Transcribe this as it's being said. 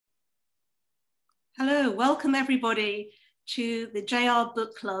Hello, welcome everybody to the JR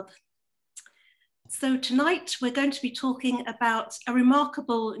Book Club. So tonight we're going to be talking about a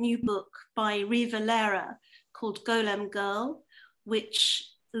remarkable new book by Riva Lehrer called Golem Girl, which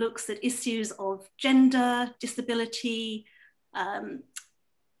looks at issues of gender, disability,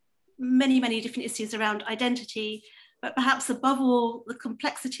 many different issues around identity, but perhaps above all, the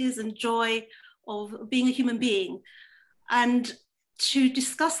complexities and joy of being a human being. And to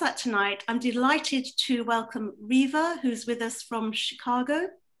discuss that tonight, I'm delighted to welcome Riva, who's with us from Chicago,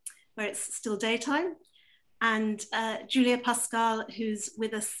 where it's still daytime, and Julia Pascal, who's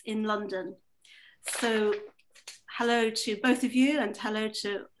with us in London. So hello to both of you and hello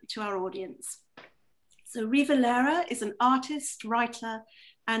to our audience. So Riva Lehrer is an artist, writer,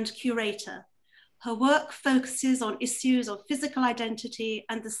 and curator. Her work focuses on issues of physical identity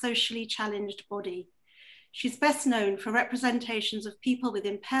and the socially challenged body. She's best known for representations of people with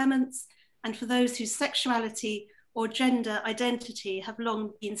impairments and for those whose sexuality or gender identity have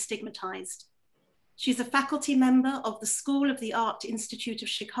long been stigmatized. She's a faculty member of the School of the Art Institute of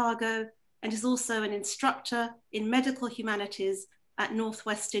Chicago and is also an instructor in medical humanities at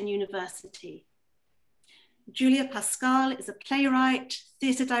Northwestern University. Julia Pascal is a playwright,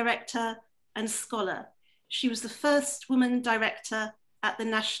 theatre director, and scholar. She was the first woman director at the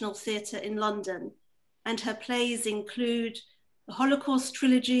National Theatre in London, and her plays include the Holocaust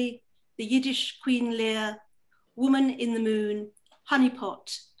Trilogy, the Yiddish Queen Lear, Woman in the Moon,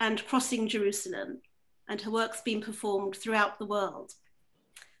 Honeypot, and Crossing Jerusalem, and her work's been performed throughout the world.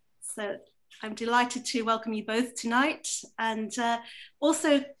 So I'm delighted to welcome you both tonight, and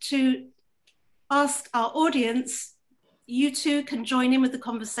also to ask our audience, you too can join in with the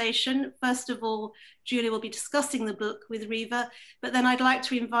conversation. First of all, Julia will be discussing the book with Riva, but then I'd like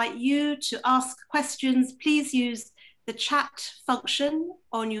to invite you to ask questions. Please use the chat function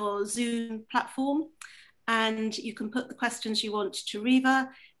on your Zoom platform, and you can put the questions you want to Riva.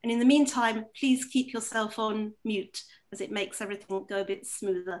 And in the meantime, please keep yourself on mute, as it makes everything go a bit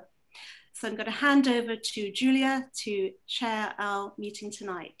smoother. So I'm going to hand over to Julia to chair our meeting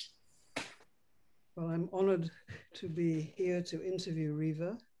tonight. Well, I'm honored to be here to interview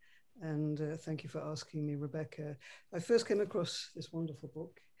Riva, and thank you for asking me, Rebecca. I first came across this wonderful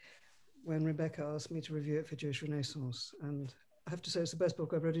book when Rebecca asked me to review it for Jewish Renaissance, and I have to say it's the best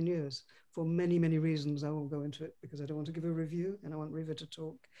book I've read in years for many reasons. I won't go into it because I don't want to give a review and I want Riva to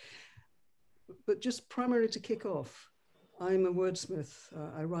talk. But just primarily to kick off, I'm a wordsmith.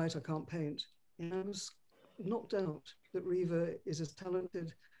 I write, I can't paint, and I was knocked out that Riva is as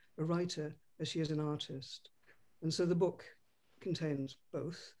talented a writer as she is an artist. And so the book contains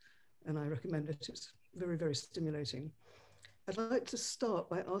both, and I recommend it. It's very stimulating. I'd like to start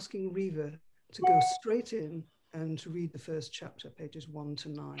by asking Riva to go straight in and to read the first chapter, pages 1 to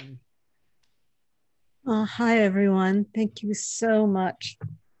 9. Hi, everyone. Thank you so much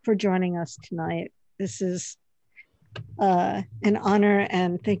for joining us tonight. This is an honor,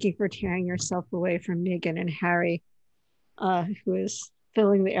 and thank you for tearing yourself away from Megan and Harry, who is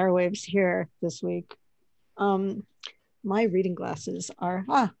filling the airwaves here this week. My reading glasses are,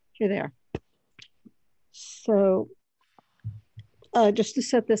 here they are. So just to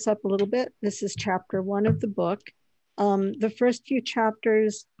set this up a little bit, this is chapter 1 of the book. The first few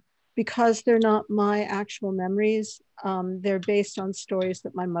chapters, because they're not my actual memories, they're based on stories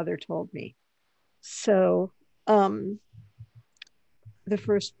that my mother told me. So the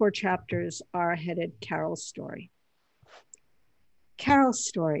first 4 chapters are headed Carol's story. Carol's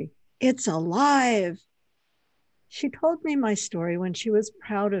story, it's alive. She told me my story when she was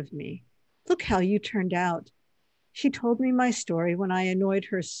proud of me. Look how you turned out. She told me my story when I annoyed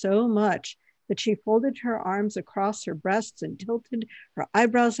her so much that she folded her arms across her breasts and tilted her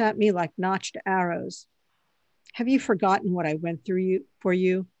eyebrows at me like notched arrows. Have you forgotten what I went through for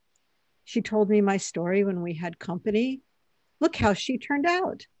you? She told me my story when we had company. Look how she turned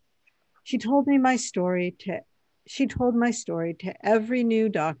out. She told my story to every new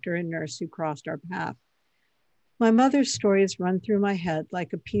doctor and nurse who crossed our path. My mother's stories run through my head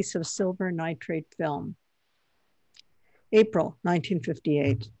like a piece of silver nitrate film. April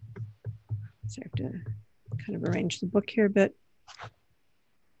 1958. So I have to kind of arrange the book here a bit.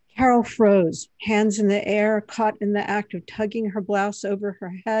 Carol froze, hands in the air, caught in the act of tugging her blouse over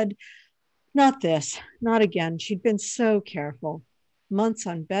her head. Not this, not again. She'd been so careful. Months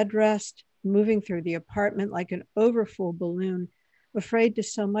on bed rest, moving through the apartment like an overfull balloon, afraid to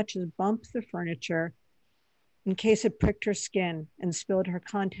so much as bump the furniture in case it pricked her skin and spilled her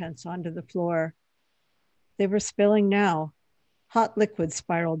contents onto the floor. They were spilling now. Hot liquid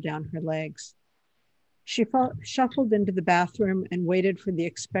spiraled down her legs. She shuffled into the bathroom and waited for the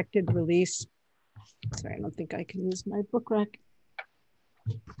expected release. Sorry, I don't think I can use my book rack.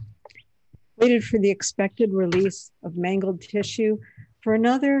 Waited for the expected release of mangled tissue for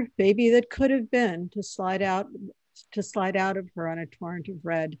another baby that could have been to slide out of her on a torrent of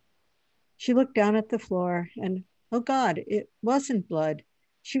red. She looked down at the floor and, oh God, it wasn't blood.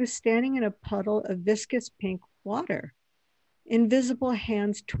 She was standing in a puddle of viscous pink water. Invisible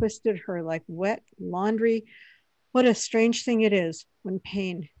hands twisted her like wet laundry. What a strange thing it is when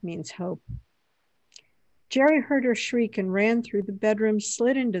pain means hope. Jerry heard her shriek and ran through the bedroom,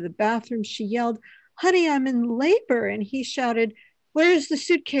 slid into the bathroom. She yelled, "Honey, I'm in labor." And he shouted, "Where is the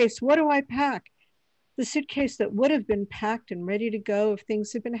suitcase? What do I pack?" The suitcase that would have been packed and ready to go if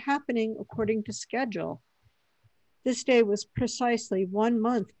things had been happening according to schedule. This day was precisely 1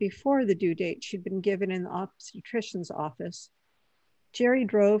 month before the due date she'd been given in the obstetrician's office. Jerry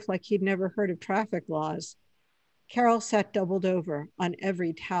drove like he'd never heard of traffic laws. Carol sat doubled over on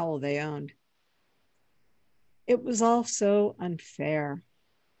every towel they owned. It was all so unfair.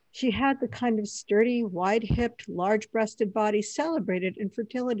 She had the kind of sturdy, wide-hipped, large-breasted body celebrated in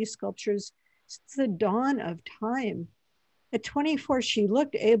fertility sculptures since the dawn of time. At 24, she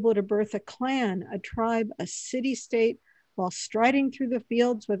looked able to birth a clan, a tribe, a city-state, while striding through the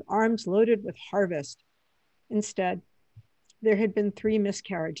fields with arms loaded with harvest. Instead, there had been 3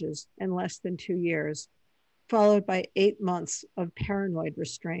 miscarriages in less than 2 years, followed by 8 months of paranoid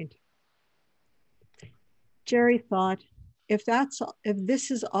restraint. Jerry thought, if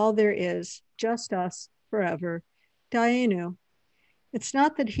this is all there is, just us forever, Dainu. It's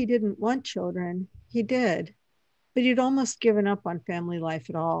not that he didn't want children, he did, but he'd almost given up on family life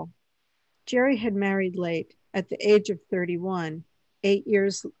at all. Jerry had married late, at the age of 31, 8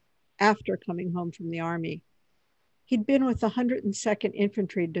 years after coming home from the Army. He'd been with the 102nd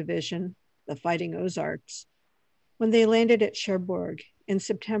Infantry Division, the Fighting Ozarks, when they landed at Cherbourg in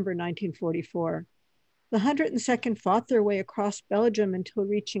September 1944. The 102nd fought their way across Belgium until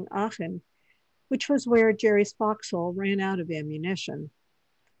reaching Aachen, which was where Jerry's foxhole ran out of ammunition.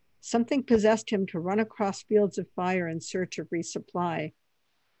 Something possessed him to run across fields of fire in search of resupply.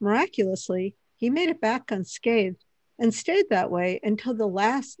 Miraculously, he made it back unscathed and stayed that way until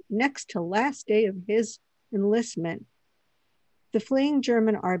the next to last day of his enlistment. The fleeing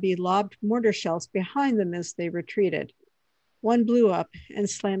German army lobbed mortar shells behind them as they retreated. One blew up and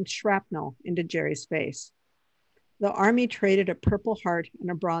slammed shrapnel into Jerry's face. The army traded a Purple Heart and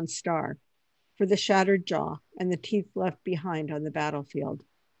a Bronze Star for the shattered jaw and the teeth left behind on the battlefield.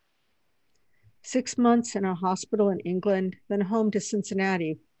 6 months in a hospital in England, then home to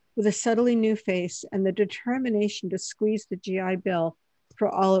Cincinnati with a subtly new face and the determination to squeeze the GI Bill for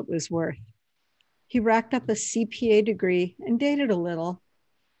all it was worth. He racked up a CPA degree and dated a little,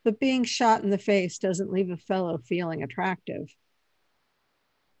 but being shot in the face doesn't leave a fellow feeling attractive.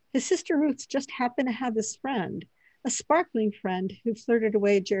 His sister Ruth just happened to have this friend, a sparkling friend who flirted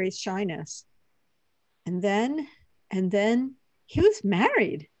away Jerry's shyness. And then he was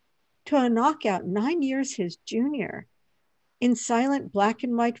married to a knockout 9 years his junior. In silent black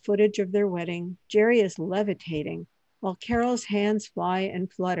and white footage of their wedding, Jerry is levitating while Carol's hands fly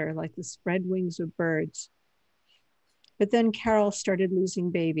and flutter like the spread wings of birds. But then Carol started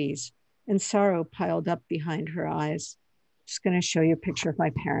losing babies and sorrow piled up behind her eyes. I'm just going to show you a picture of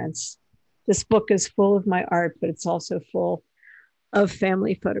my parents. This book is full of my art, but it's also full of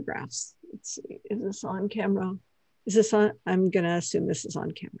family photographs. Let's see, is this on camera? Is this on? I'm going to assume this is on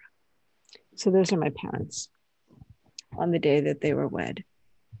camera. So those are my parents on the day that they were wed.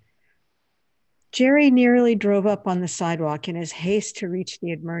 Jerry nearly drove up on the sidewalk in his haste to reach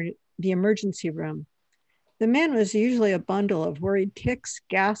the emergency room. The man was usually a bundle of worried tics,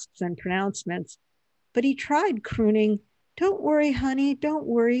 gasps, and pronouncements, but he tried crooning, "Don't worry, honey, don't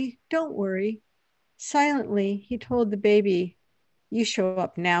worry, don't worry." Silently, he told the baby, "You show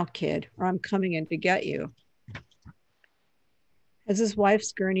up now, kid, or I'm coming in to get you." As his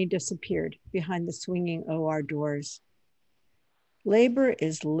wife's gurney disappeared behind the swinging OR doors. Labor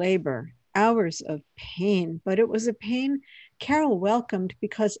is labor, hours of pain, but it was a pain Carol welcomed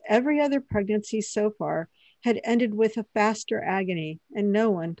because every other pregnancy so far had ended with a faster agony and no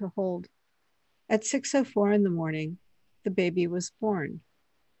one to hold. At 6:04 in the morning, the baby was born.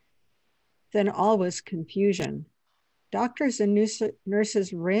 Then all was confusion. Doctors and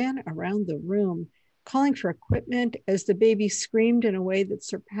nurses ran around the room, calling for equipment as the baby screamed in a way that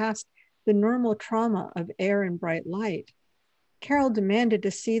surpassed the normal trauma of air and bright light. Carol demanded to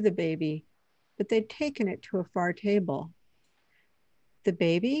see the baby, but they'd taken it to a far table. The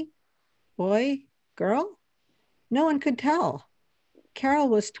baby? Boy? Girl? No one could tell. Carol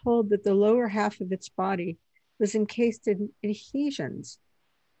was told that the lower half of its body was encased in adhesions.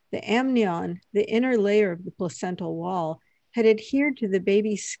 The amnion, the inner layer of the placental wall, had adhered to the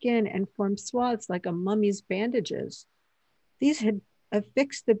baby's skin and formed swaths like a mummy's bandages. These had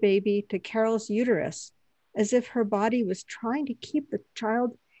affixed the baby to Carol's uterus, as if her body was trying to keep the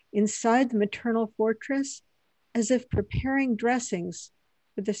child inside the maternal fortress, as if preparing dressings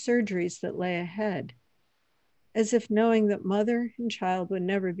for the surgeries that lay ahead, as if knowing that mother and child would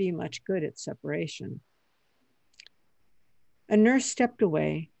never be much good at separation. A nurse stepped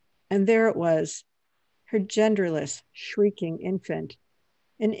away, and there it was, her genderless, shrieking infant,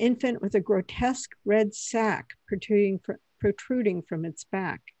 an infant with a grotesque red sac protruding from its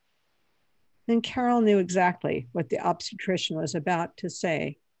back. Then Carol knew exactly what the obstetrician was about to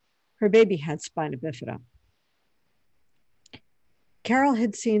say. Her baby had spina bifida. Carol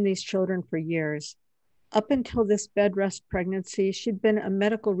had seen these children for years. Up until this bed rest pregnancy, she'd been a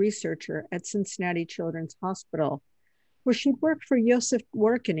medical researcher at Cincinnati Children's Hospital, where she'd worked for Josef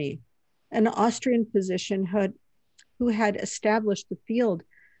Workeny, an Austrian physician who had established the field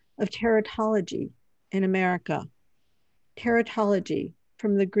of teratology in America. Teratology,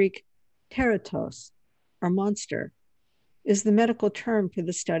 from the Greek teratos, or monster, is the medical term for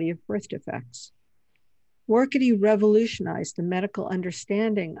the study of birth defects. Workeny revolutionized the medical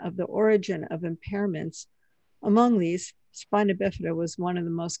understanding of the origin of impairments. Among these, spina bifida was one of the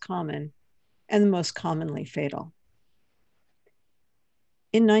most common and the most commonly fatal.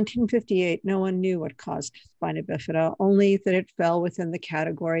 In 1958, no one knew what caused spina bifida, only that it fell within the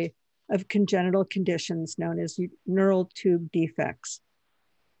category of congenital conditions known as neural tube defects.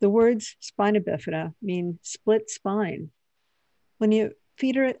 The words spina bifida mean split spine. When you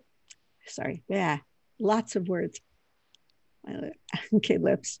feeder it, lots of words. Okay,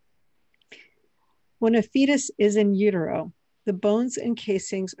 lips. When a fetus is in utero, the bones and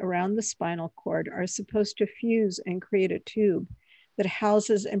casings around the spinal cord are supposed to fuse and create a tube that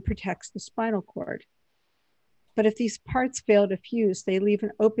houses and protects the spinal cord. But if these parts fail to fuse, they leave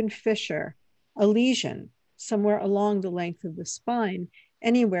an open fissure, a lesion, somewhere along the length of the spine,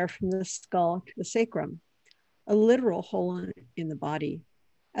 anywhere from the skull to the sacrum, a literal hole in the body.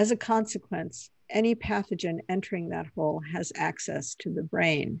 As a consequence, any pathogen entering that hole has access to the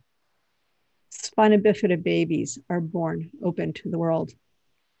brain. Spina bifida babies are born open to the world.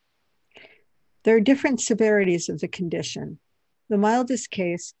 There are different severities of the condition. The mildest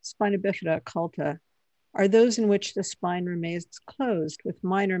case, spina bifida occulta, are those in which the spine remains closed with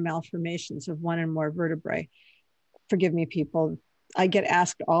minor malformations of one or more vertebrae. Forgive me, people. I get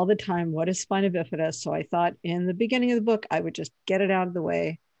asked all the time, what is spina bifida? So I thought in the beginning of the book, I would just get it out of the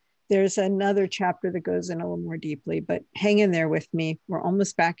way. There's another chapter that goes in a little more deeply, but hang in there with me. We're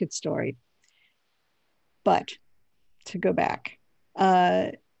almost back at story. But to go back,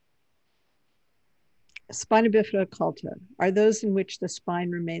 spina bifida occulta are those in which the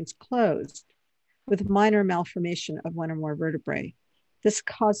spine remains closed with minor malformation of one or more vertebrae. This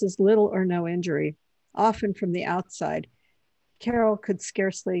causes little or no injury, often from the outside. Carol could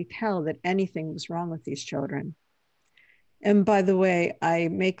scarcely tell that anything was wrong with these children. And by the way, I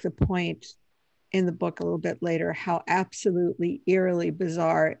make the point in the book a little bit later how absolutely eerily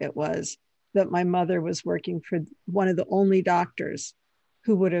bizarre it was that my mother was working for one of the only doctors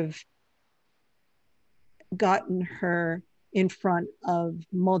who would have gotten her in front of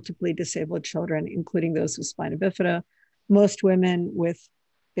multiply disabled children, including those with spina bifida. Most women with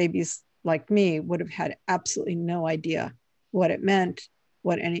babies like me would have had absolutely no idea what it meant,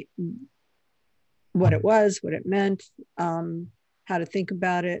 what it was, what it meant, how to think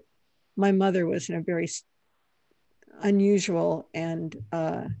about it. My mother was in a very unusual and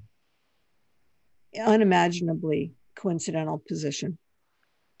unimaginably coincidental position.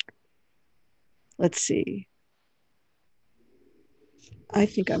 Let's see. I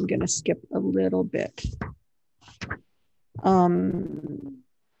think I'm going to skip a little bit.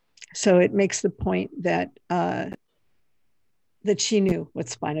 So it makes the point that that she knew what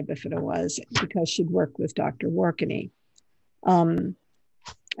spina bifida was because she'd worked with Dr. Workeny.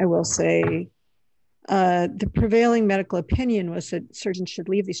 I will say the prevailing medical opinion was that surgeons should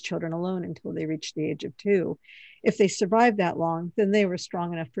leave these children alone until they reached the age of 2. If they survived that long, then they were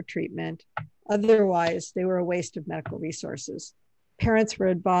strong enough for treatment. Otherwise, they were a waste of medical resources. Parents were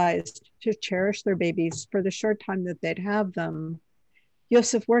advised to cherish their babies for the short time that they'd have them.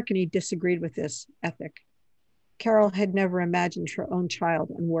 Josef Workeny disagreed with this ethic. Carol had never imagined her own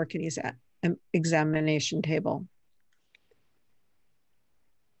child on Workeny's examination table.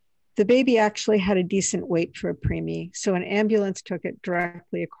 The baby actually had a decent weight for a preemie, so an ambulance took it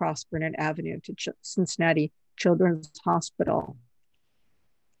directly across Burnett Avenue to Cincinnati Children's Hospital.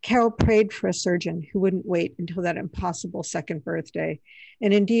 Carol prayed for a surgeon who wouldn't wait until that impossible second birthday.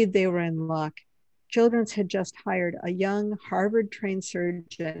 And indeed, they were in luck. Children's had just hired a young Harvard-trained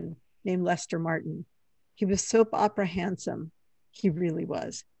surgeon named Lester Martin. He was soap opera handsome. He really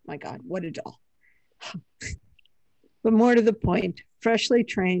was. My God, what a doll. But more to the point, freshly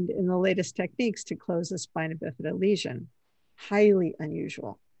trained in the latest techniques to close a spina bifida lesion. Highly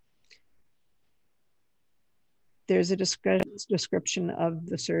unusual. There's a description of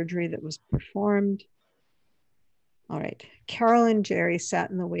the surgery that was performed. All right. Carol and Jerry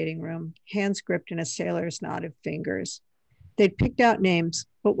sat in the waiting room, hands gripped in a sailor's knot of fingers. They'd picked out names,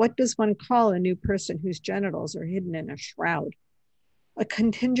 but what does one call a new person whose genitals are hidden in a shroud? A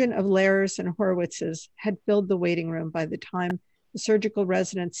contingent of Lehrers and Horowitzes had filled the waiting room by the time the surgical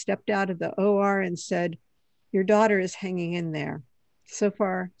resident stepped out of the OR and said, "Your daughter is hanging in there." So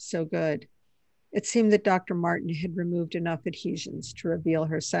far, so good. It seemed that Dr. Martin had removed enough adhesions to reveal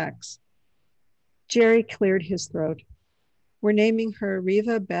her sex. Jerry cleared his throat. "We're naming her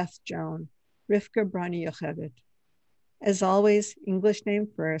Riva Beth Joan, Rivka Braniuchevet. As always, English name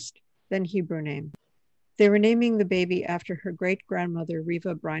first, then Hebrew name. They were naming the baby after her great-grandmother,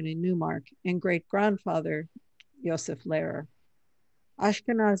 Riva Brina Newmark, and great-grandfather, Yosef Lehrer.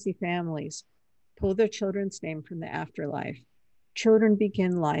 Ashkenazi families pull their children's name from the afterlife. Children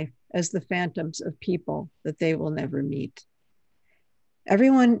begin life as the phantoms of people that they will never meet."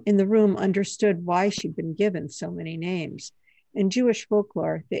 Everyone in the room understood why she'd been given so many names. In Jewish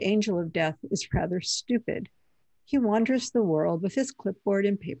folklore, the angel of death is rather stupid. He wanders the world with his clipboard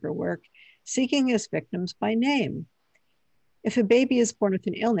and paperwork, seeking his victims by name. If a baby is born with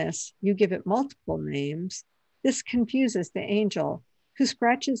an illness, you give it multiple names. This confuses the angel, who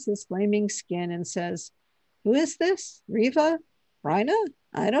scratches his flaming skin and says, "Who is this? Riva? Brina?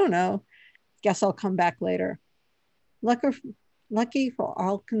 I don't know. Guess I'll come back later." Lucky for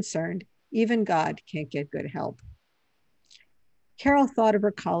all concerned, even God can't get good help. Carol thought of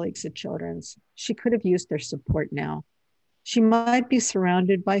her colleagues at Children's. She could have used their support now. She might be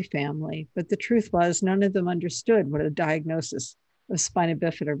surrounded by family, but the truth was none of them understood what a diagnosis of spina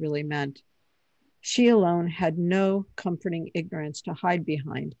bifida really meant. She alone had no comforting ignorance to hide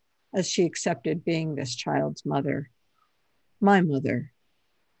behind as she accepted being this child's mother. My mother,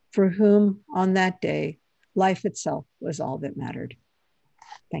 for whom on that day, life itself was all that mattered.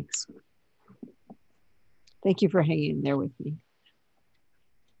 Thanks. Thank you for hanging in there with me.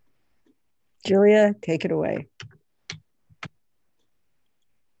 Julia, take it away.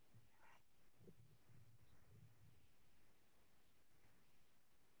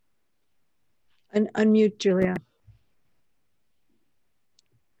 Unmute, Julia.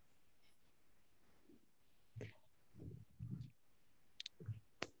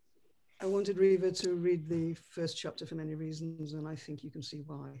 I wanted Riva to read the first chapter for many reasons, and I think you can see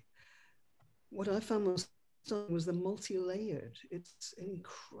why. What I found most stunning was the multi-layered. It's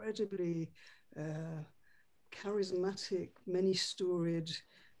incredibly charismatic, many-storied,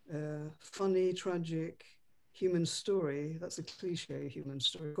 funny, tragic human story. That's a cliche human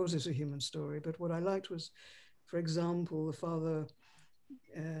story. Of course, it's a human story. But what I liked was, for example, the father,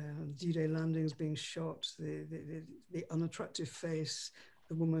 D-Day landings being shot, the unattractive face,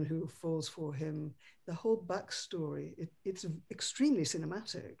 the woman who falls for him, the whole backstory. It's extremely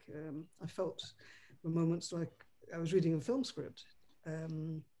cinematic. I felt for moments like I was reading a film script.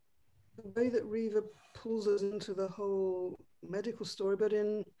 The way that Riva pulls us into the whole medical story, but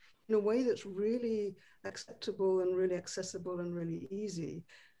in a way that's really acceptable and really accessible and really easy.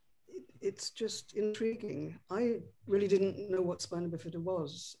 It's just intriguing. I really didn't know what spina bifida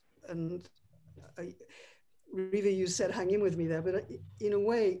was. And Riva, you said hang in with me there, but in a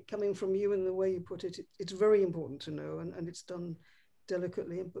way, coming from you and the way you put it, it's very important to know, and it's done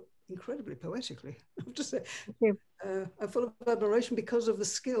delicately but incredibly poetically. I have to say, I'm full of admiration because of the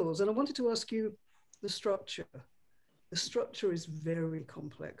skills. And I wanted to ask you the structure. The structure is very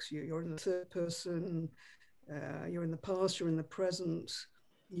complex. You're in the third person, you're in the past, you're in the present,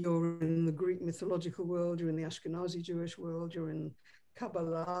 you're in the Greek mythological world, you're in the Ashkenazi Jewish world, you're in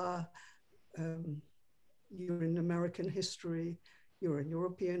Kabbalah, you're in American history, you're in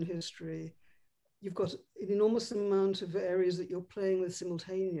European history. You've got an enormous amount of areas that you're playing with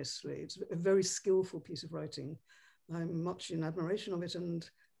simultaneously. It's a very skillful piece of writing. I'm much in admiration of it. And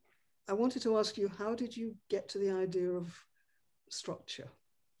I wanted to ask you, how did you get to the idea of structure?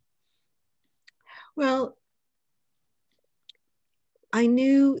 Well, I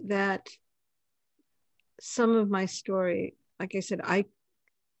knew that some of my story, like I said, I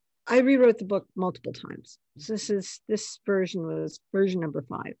rewrote the book multiple times. So this version was version number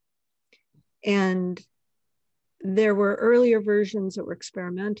 5. And there were earlier versions that were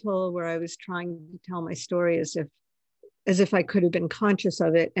experimental where I was trying to tell my story as if I could have been conscious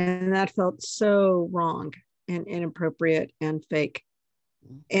of it. And that felt so wrong and inappropriate and fake.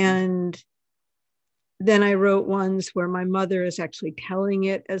 And then I wrote ones where my mother is actually telling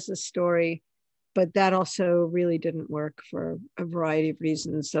it as a story, but that also really didn't work for a variety of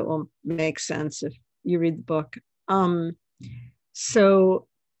reasons that will make sense if you read the book. So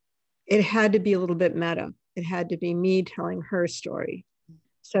it had to be a little bit meta. It had to be me telling her story.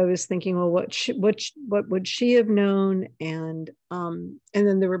 So I was thinking, well, what would she have known? And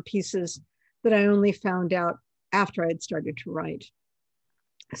then there were pieces that I only found out after I'd started to write.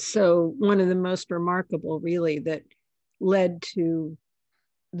 So one of the most remarkable, really, that led to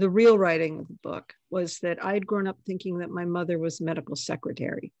the real writing of the book was that I'd grown up thinking that my mother was a medical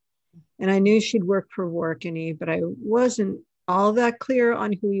secretary. And I knew she'd work for Workany, but I wasn't all that clear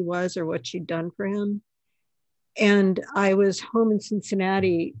on who he was or what she'd done for him. And I was home in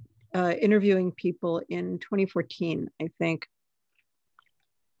Cincinnati interviewing people in 2014, I think,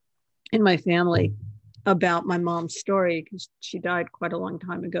 in my family about my mom's story, because she died quite a long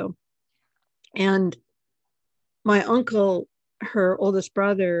time ago. And my uncle, her oldest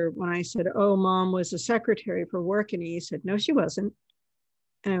brother, when I said, oh, Mom was a secretary for Workany, he said, no, she wasn't.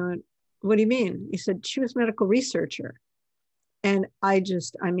 And I went, what do you mean? He said, she was a medical researcher. And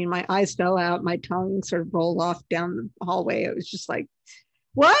my eyes fell out, my tongue sort of rolled off down the hallway. It was just like,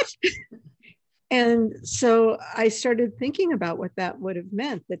 what? And so I started thinking about what that would have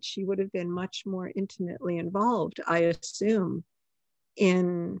meant, that she would have been much more intimately involved, I assume,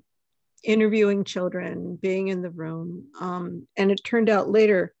 in interviewing children, being in the room. And it turned out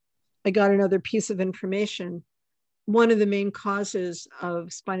later, I got another piece of information. One of the main causes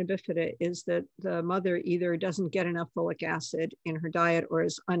of spina bifida is that the mother either doesn't get enough folic acid in her diet or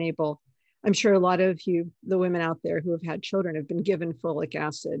is unable. I'm sure a lot of you, the women out there who have had children, have been given folic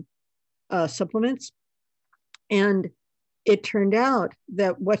acid supplements. And it turned out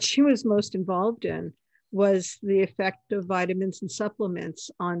that what she was most involved in was the effect of vitamins and supplements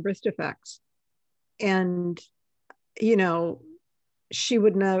on birth defects. And, you know, she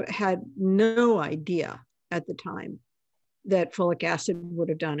would have had no idea at the time that folic acid would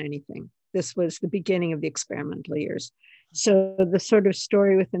have done anything. This was the beginning of the experimental years. So the sort of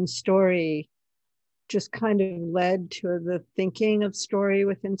story within story just kind of led to the thinking of story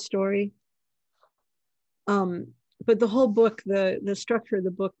within story. But the whole book, the structure of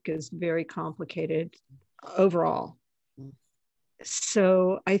the book is very complicated overall.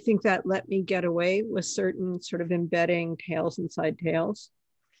 So I think that let me get away with certain sort of embedding tales inside tales.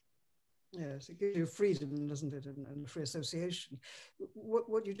 Yes, it gives you freedom, doesn't it, and free association.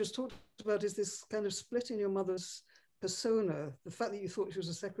 What you just talked about is this kind of split in your mother's persona. The fact that you thought she was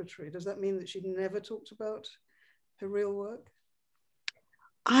a secretary, does that mean that she never talked about her real work?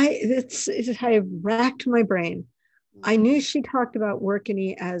 I racked my brain. I knew she talked about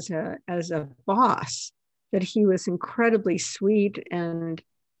Workany as a boss, that he was incredibly sweet. And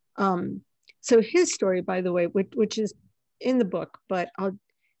so his story, by the way, which is in the book, but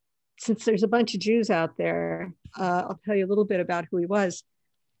since there's a bunch of Jews out there, I'll tell you a little bit about who he was.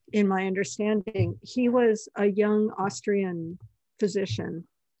 In my understanding, he was a young Austrian physician,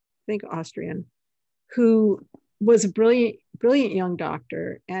 I think Austrian, who was a brilliant young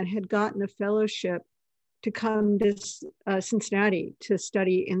doctor and had gotten a fellowship to come to Cincinnati to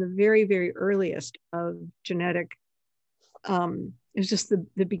study in the very, very earliest of genetic. It was just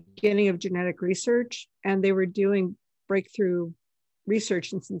the beginning of genetic research, and they were doing breakthrough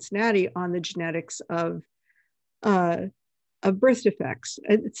research in Cincinnati on the genetics of birth defects.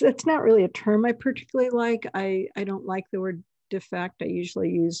 It's not really a term I particularly like. I don't like the word defect. I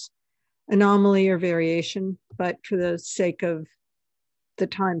usually use anomaly or variation, but for the sake of the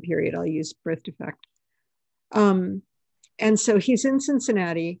time period, I'll use birth defect. And so he's in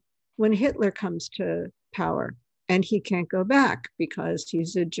Cincinnati when Hitler comes to power, and he can't go back because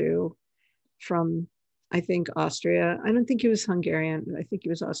he's a Jew from, I think, Austria. I don't think he was Hungarian. I think he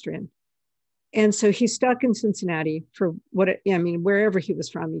was Austrian. And so he's stuck in Cincinnati for wherever he was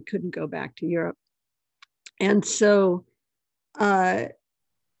from, he couldn't go back to Europe. And so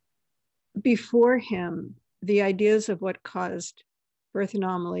before him, the ideas of what caused birth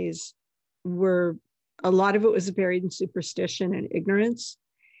anomalies were, a lot of it was buried in superstition and ignorance.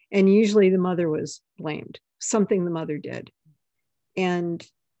 And usually the mother was blamed, something the mother did. And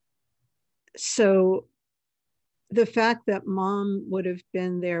so the fact that mom would have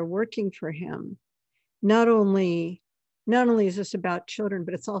been there working for him, not only is this about children,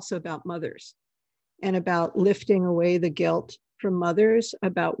 but it's also about mothers and about lifting away the guilt from mothers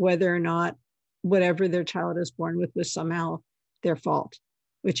about whether or not whatever their child is born with was somehow their fault,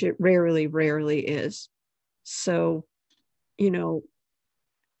 which it rarely, rarely is. So, you know,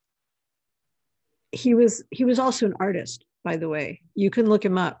 he was also an artist, by the way. You can look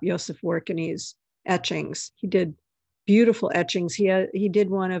him up, Josef Workany's etchings. He did beautiful etchings. He did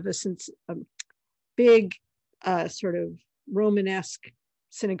one of a big sort of Romanesque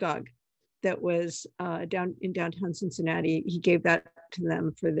synagogue that was down in downtown Cincinnati. He gave that to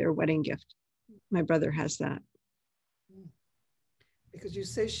them for their wedding gift. My brother has that. Because you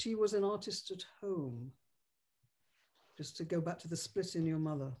say she was an artist at home. Just to go back to the split in your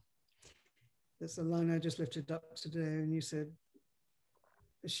mother. That's a line I just lifted up today, and you said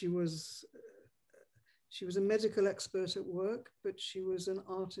she was a medical expert at work, but she was an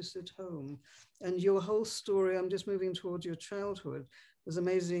artist at home. And your whole story, I'm just moving towards your childhood, there's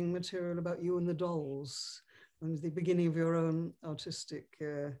amazing material about you and the dolls, and the beginning of your own artistic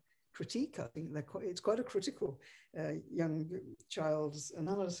critique. I think it's quite a critical young child's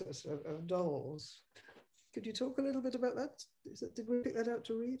analysis of dolls. Could you talk a little bit about that? Did we pick that out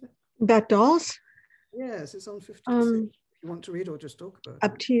to read? About dolls? Yes, it's on 56. If you want to read or just talk about it.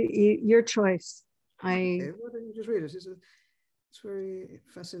 Up to you, your choice. Okay, why don't you just read it? It's very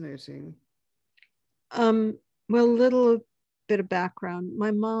fascinating. Well, a little bit of background.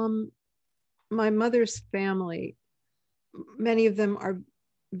 My mother's family, many of them are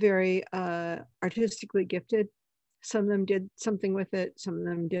very artistically gifted. Some of them did something with it, some of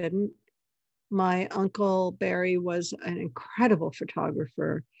them didn't. My uncle Barry was an incredible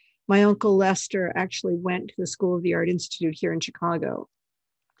photographer. My uncle Lester actually went to the School of the Art Institute here in Chicago.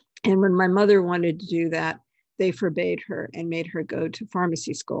 And when my mother wanted to do that, they forbade her and made her go to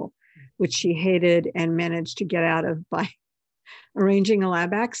pharmacy school, which she hated and managed to get out of by arranging a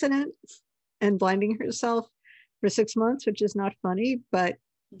lab accident and blinding herself for 6 months, which is not funny, but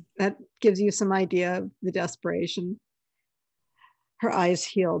that gives you some idea of the desperation. Her eyes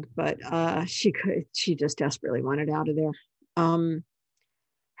healed, but she just desperately wanted out of there.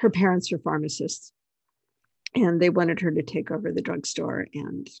 Her parents were pharmacists, and they wanted her to take over the drugstore,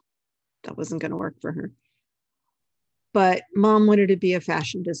 and that wasn't going to work for her. But mom wanted to be a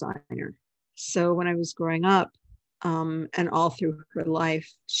fashion designer. So when I was growing up, and all through her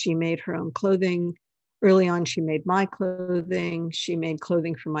life, she made her own clothing. Early on, she made my clothing. She made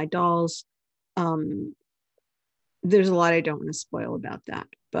clothing for my dolls. There's a lot I don't want to spoil about that,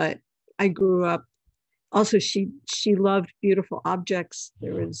 but I grew up. Also, she loved beautiful objects.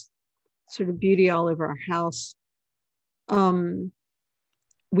 There was sort of beauty all over our house.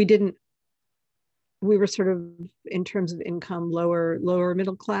 We were sort of, in terms of income, lower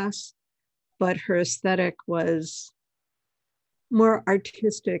middle class, but her aesthetic was more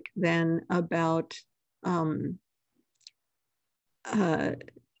artistic than about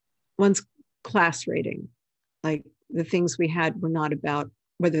one's class rating. Like, the things we had were not about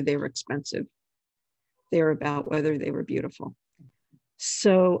whether they were expensive. They were about whether they were beautiful.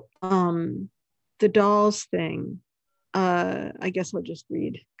 So the dolls thing, I guess I'll just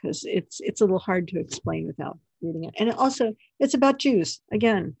read, because it's a little hard to explain without reading it. And also, it's about Jews.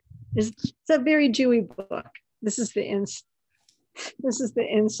 Again, it's a very Jewy book. This is the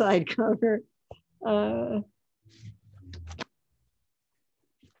inside cover.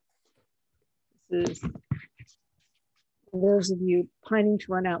 This is, those of you pining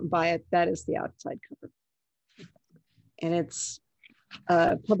to run out and buy it, that is the outside cover. And it's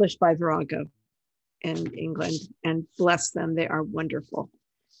published by Virago in England, and bless them, they are wonderful.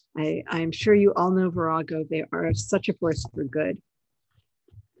 I'm sure you all know Virago. They are such a force for good.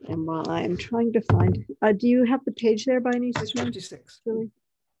 And while I'm trying to find, do you have the page there by any chance? 56.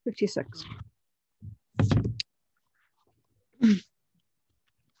 56.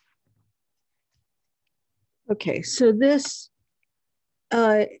 Okay, so this,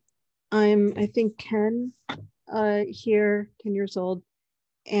 I'm, I think, 10 here, 10 years old.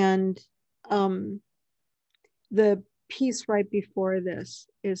 And the piece right before this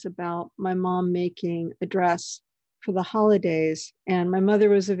is about my mom making a dress for the holidays. And my mother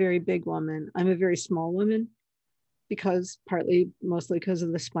was a very big woman. I'm a very small woman, because mostly because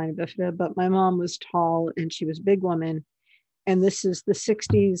of the spina bifida, but my mom was tall and she was a big woman. And this is the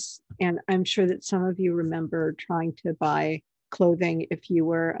 60s. And I'm sure that some of you remember trying to buy clothing if you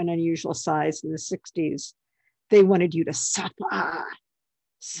were an unusual size in the 60s. They wanted you to suffer.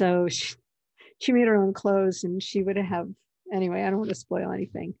 So she made her own clothes, and she would have, anyway, I don't want to spoil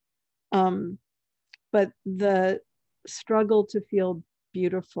anything. But the struggle to feel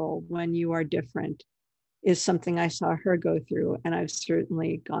beautiful when you are different is something I saw her go through, and I've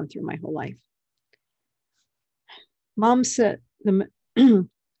certainly gone through my whole life. Mom said,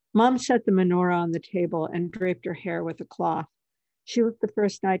 Mom set the menorah on the table and draped her hair with a cloth. She lit the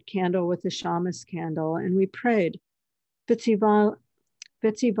first night candle with the shamus candle, and we prayed, Vitzivanu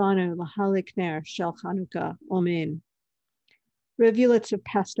lahalikner shel Chanukah, Omen. Rivulets of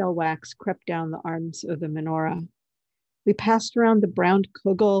pastel wax crept down the arms of the menorah. We passed around the browned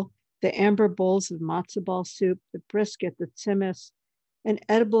kugel, the amber bowls of matzo ball soup, the brisket, the tzimmus, an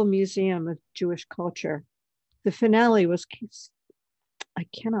edible museum of Jewish culture. The finale was, I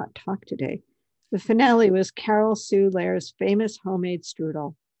cannot talk today. The finale was Carol Sue Lehrer's famous homemade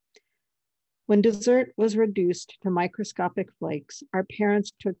strudel. When dessert was reduced to microscopic flakes, our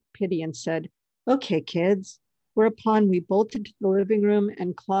parents took pity and said, "Okay, kids," whereupon we bolted to the living room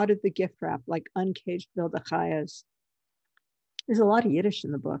and clawed at the gift wrap like uncaged Vildachayas. There's a lot of Yiddish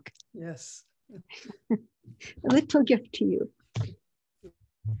in the book. Yes. A little gift to you.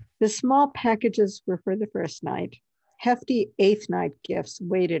 The small packages were for the first night. Hefty eighth night gifts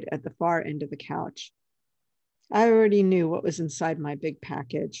waited at the far end of the couch. I already knew what was inside my big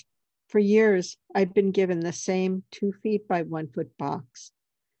package. For years, I'd been given the same 2 feet by 1 foot box.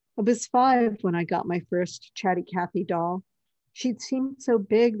 I was 5 when I got my first Chatty Cathy doll. She'd seemed so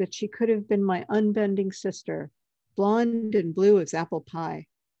big that she could have been my unbending sister, blonde and blue as apple pie.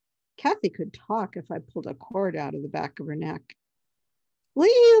 Cathy could talk if I pulled a cord out of the back of her neck. "Will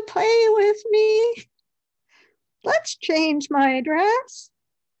you play with me? Let's change my dress.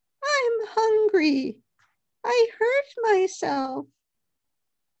 I'm hungry. I hurt myself.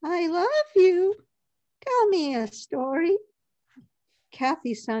 I love you. Tell me a story."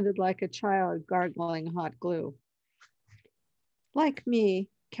 Cathy sounded like a child gargling hot glue. Like me,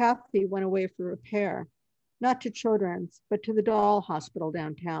 Cathy went away for repair, not to children's, but to the doll hospital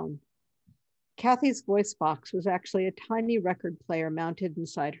downtown. Cathy's voice box was actually a tiny record player mounted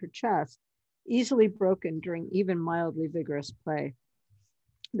inside her chest, easily broken during even mildly vigorous play.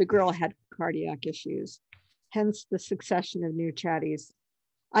 The girl had cardiac issues, hence the succession of new chatties.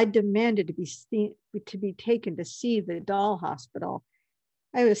 I demanded to be taken to see the doll hospital.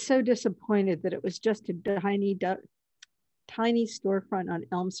 I was so disappointed that it was just a tiny storefront on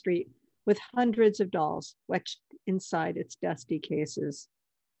Elm Street with hundreds of dolls wedged inside its dusty cases.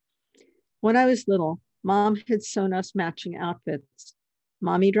 When I was little, Mom had sewn us matching outfits: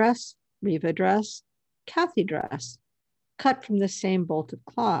 mommy dress, Riva dress, Cathy dress, cut from the same bolted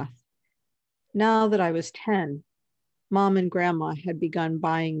cloth. Now that I was 10, Mom and Grandma had begun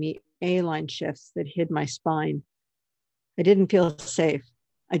buying me A-line shifts that hid my spine. I didn't feel safe.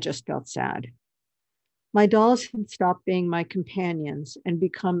 I just felt sad. My dolls had stopped being my companions and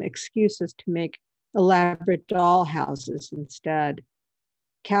become excuses to make elaborate doll houses instead.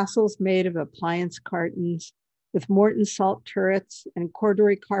 Castles made of appliance cartons with Morton salt turrets and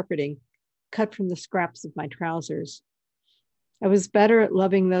corduroy carpeting cut from the scraps of my trousers. I was better at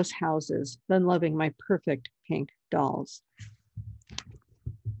loving those houses than loving my perfect pink dolls.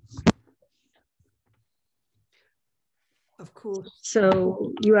 Of course.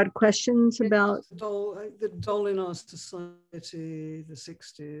 So you had questions about the doll in our society, the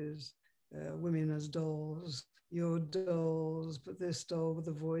 60s, women as dolls, your dolls, but this doll with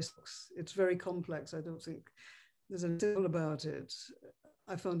the voice. It's very complex. I don't think there's anything about it.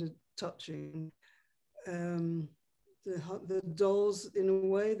 I found it touching. The dolls, in a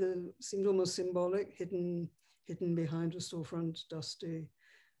way, seemed almost symbolic, hidden behind a storefront, dusty.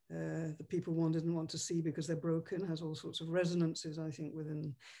 The people one didn't want to see because they're broken, has all sorts of resonances, I think,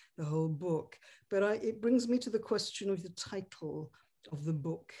 within the whole book. But it brings me to the question of the title of the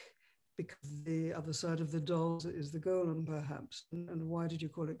book, because the other side of the dolls is the golem, perhaps. And why did you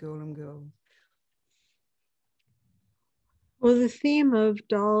call it Golem Girl? Well, the theme of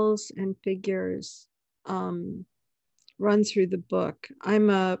dolls and figures runs through the book. I'm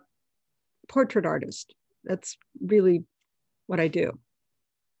a portrait artist. That's really what I do.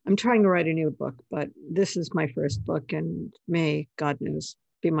 I'm trying to write a new book, but this is my first book and may, God knows,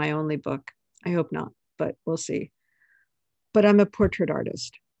 be my only book. I hope not, but we'll see. But I'm a portrait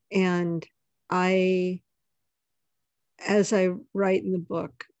artist. And as I write in the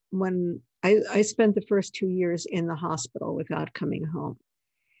book, when I spent the first 2 years in the hospital without coming home.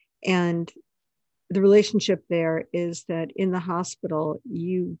 And the relationship there is that in the hospital,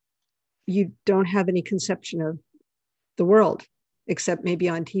 you don't have any conception of the world, except maybe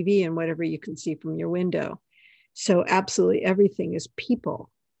on TV and whatever you can see from your window. So absolutely everything is people,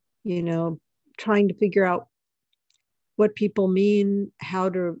 trying to figure out what people mean, how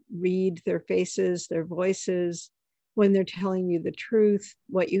to read their faces, their voices, when they're telling you the truth,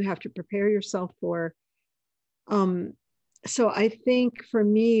 what you have to prepare yourself for. So I think for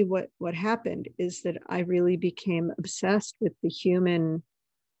me, what happened is that I really became obsessed with the human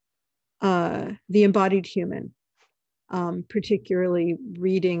the embodied human, particularly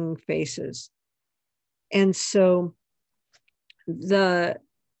reading faces. And so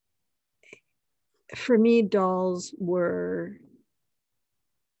for me, dolls were,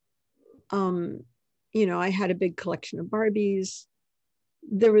 I had a big collection of Barbies.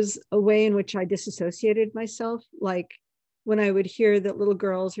 There was a way in which I disassociated myself. Like when I would hear that little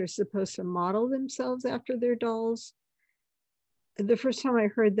girls are supposed to model themselves after their dolls, the first time I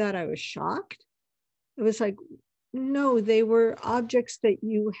heard that, I was shocked. It was like, no, they were objects that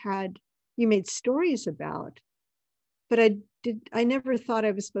you made stories about. But I never thought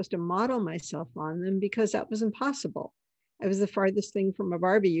I was supposed to model myself on them, because that was impossible. I was the farthest thing from a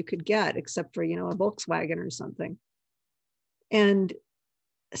Barbie you could get, except for, a Volkswagen or something. And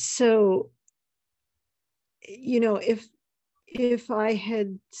so, if I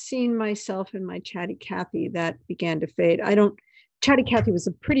had seen myself in my Chatty Cathy, that began to fade. Chatty Cathy was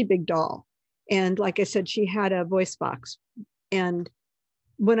a pretty big doll. And like I said, she had a voice box. And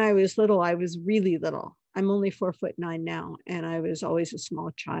when I was little, I was really little. I'm only 4'9" now, and I was always a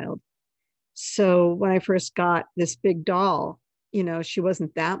small child. So when I first got this big doll, she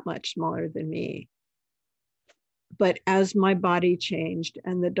wasn't that much smaller than me. But as my body changed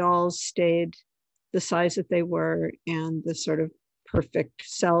and the dolls stayed the size that they were and the sort of perfect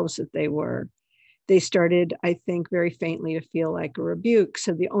selves that they were, they started, I think, very faintly to feel like a rebuke.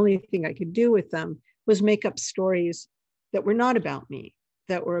 So the only thing I could do with them was make up stories that were not about me,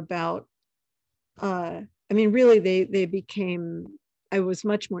 that were about, really, they became, I was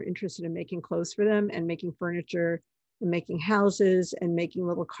much more interested in making clothes for them and making furniture and making houses and making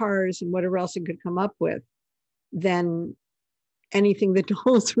little cars and whatever else I could come up with than anything the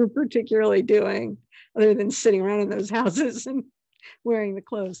dolls were particularly doing, other than sitting around in those houses and wearing the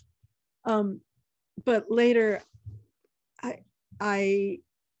clothes. But later, I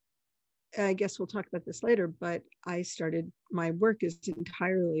guess we'll talk about this later, but my work is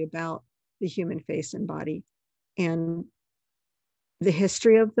entirely about the human face and body and the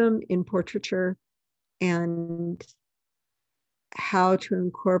history of them in portraiture and how to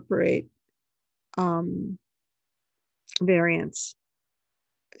incorporate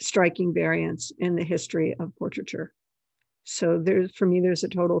striking variants in the history of portraiture. So for me, there's a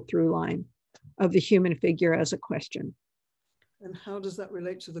total through line of the human figure as a question. And how does that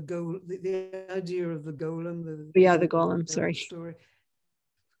relate to the idea of the golem? The golem, sorry. Story.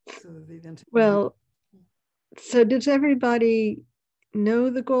 So does everybody know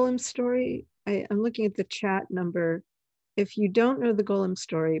the golem story? I'm looking at the chat number. If you don't know the golem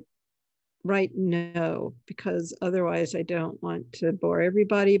story, write no, because otherwise I don't want to bore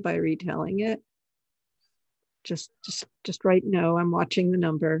everybody by retelling it. Just write no. I'm watching the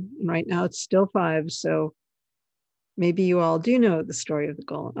number, and right now it's still 5. So maybe you all do know the story of the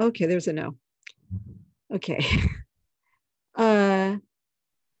golem. Okay, there's a no. Okay.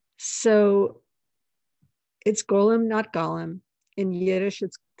 So it's golem, not golem. In Yiddish,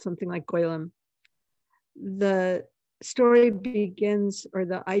 it's something like golem. The story begins, or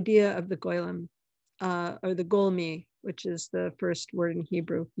the idea of the golem, or the golmi, which is the first word in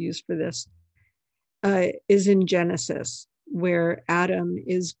Hebrew used for this, is in Genesis, where Adam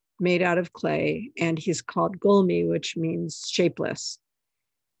is made out of clay and he's called golmi, which means shapeless.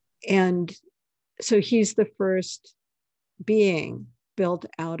 And so he's the first being built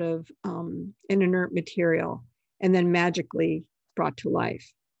out of an inert material and then magically brought to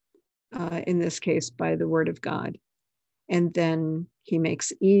life, in this case by the word of God. And then he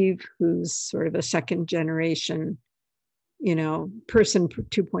makes Eve, who's sort of a second generation, person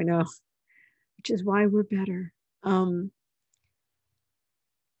 2.0, which is why we're better.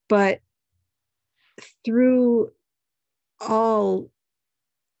 But through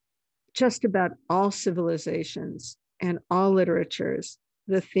just about all civilizations and all literatures,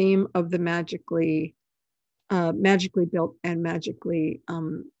 the theme of the magically built and magically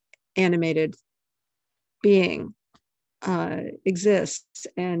animated being exists.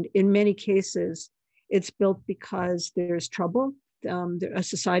 And in many cases, it's built because there's trouble. A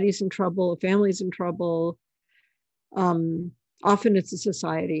society's in trouble, a family's in trouble. Often it's a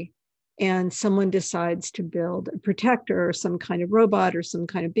society, and someone decides to build a protector or some kind of robot or some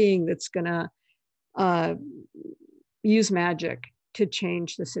kind of being that's going to use magic to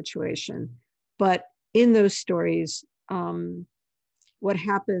change the situation. But in those stories, what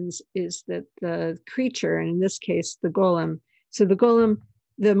happens is that the creature, and in this case, the golem, so the golem,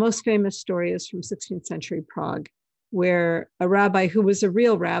 the most famous story is from 16th century Prague, where a rabbi who was a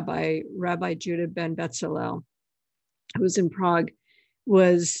real rabbi, Rabbi Judah ben Betzalel, who was in Prague,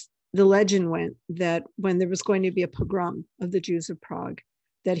 the legend went that when there was going to be a pogrom of the Jews of Prague,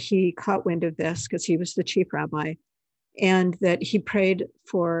 that he caught wind of this because he was the chief rabbi, and that he prayed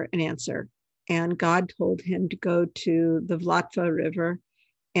for an answer. And God told him to go to the Vlatva River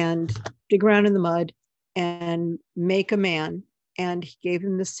and dig around in the mud and make a man. And he gave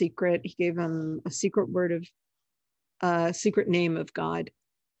him the secret. He gave him a secret word of, secret name of God.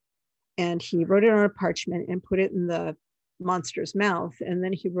 And he wrote it on a parchment and put it in the monster's mouth. And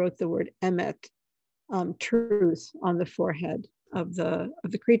then he wrote the word emet, truth, on the forehead of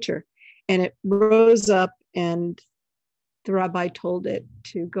the creature. And it rose up, and the rabbi told it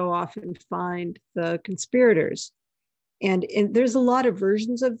to go off and find the conspirators. And there's a lot of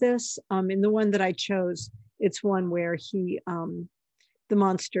versions of this. In the one that I chose, it's one where the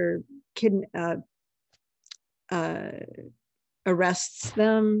monster arrests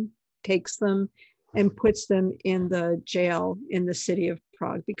them, takes them, and puts them in the jail in the city of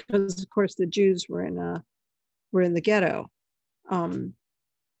Prague, because of course the Jews were in the ghetto,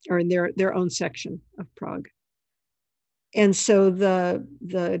 or in their own section of Prague. And so the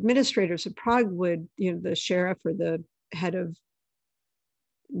administrators of Prague would, the sheriff or the head of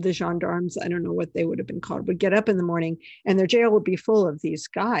the gendarmes, I don't know what they would have been called, would get up in the morning, and their jail would be full of these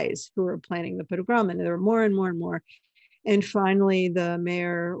guys who were planning the pogrom, and there were more and more and more. And finally the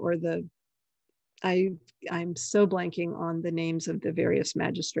mayor or I'm so blanking on the names of the various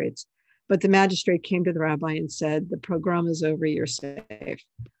magistrates, but the magistrate came to the rabbi and said, the pogrom is over, you're safe.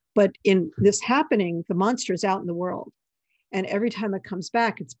 But in this happening, the monster is out in the world. And every time it comes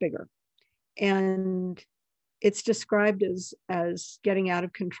back, it's bigger. And it's described as getting out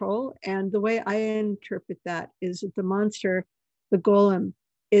of control. And the way I interpret that is that the monster, the golem,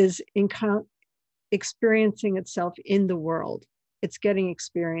 is experiencing itself in the world. It's getting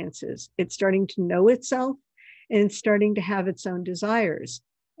experiences. It's starting to know itself, and it's starting to have its own desires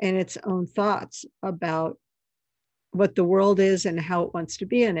and its own thoughts about what the world is and how it wants to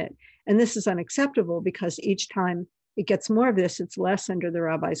be in it. And this is unacceptable, because each time it gets more of this, it's less under the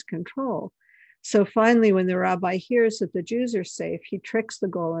rabbi's control. So finally, when the rabbi hears that the Jews are safe, he tricks the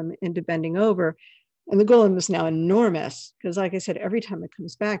golem into bending over. And the golem is now enormous, because like I said, every time it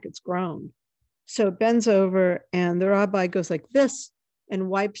comes back, it's grown. So it bends over, and the rabbi goes like this and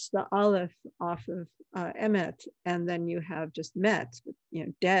wipes the aleph off of emet, and then you have just met,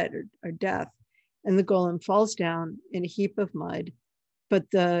 dead or death. And the golem falls down in a heap of mud.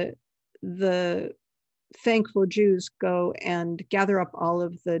 But the thankful Jews go and gather up all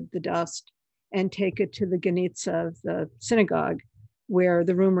of the dust and take it to the Ganitza of the synagogue, where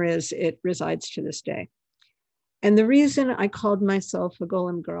the rumor is it resides to this day. And the reason I called myself a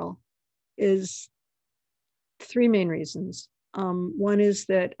Golem Girl is three main reasons. One is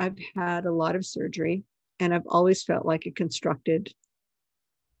that I've had a lot of surgery, and I've always felt like a constructed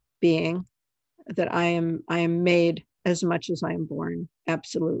being, that I am made as much as I am born,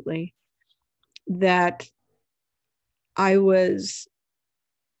 absolutely. That I was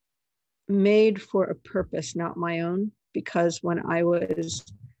made for a purpose, not my own, because when I was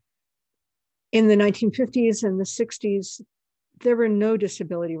in the 1950s and the 60s, there were no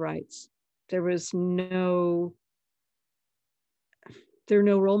disability rights. There were no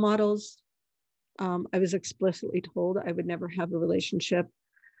role models. I was explicitly told I would never have a relationship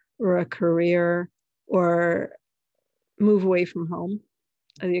or a career or move away from home.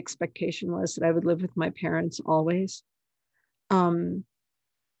 The expectation was that I would live with my parents always. And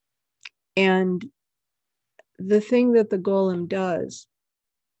the thing that the golem does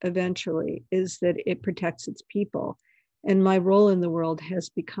eventually is that it protects its people. And my role in the world has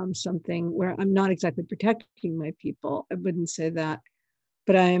become something where I'm not exactly protecting my people, I wouldn't say that,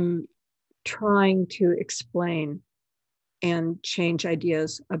 but I'm trying to explain and change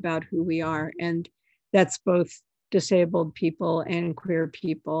ideas about who we are. And that's both disabled people and queer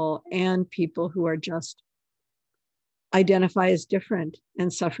people and people who are just identify as different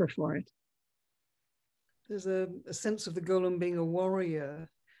and suffer for it. There's a sense of the golem being a warrior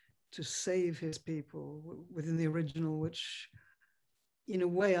to save his people within the original, which in a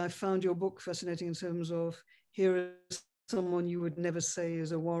way I found your book fascinating in terms of here is someone you would never say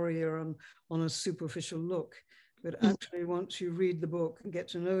is a warrior on a superficial look, but actually once you read the book and get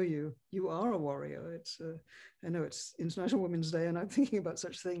to know you, you are a warrior. It's I know it's International Women's Day, and I'm thinking about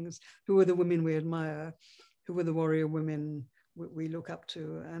such things. Who are the women we admire? Who are the warrior women we look up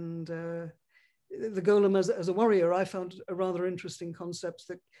to? And the golem as a warrior, I found a rather interesting concept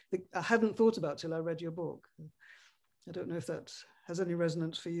that I hadn't thought about till I read your book. I don't know if that has any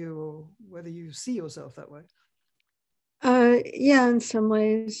resonance for you or whether you see yourself that way. Yeah, in some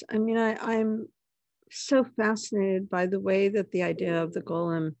ways. I mean, I'm so fascinated by the way that the idea of the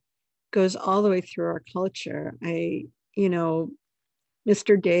golem goes all the way through our culture.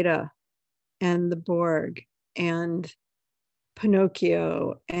 Mr. Data and the Borg and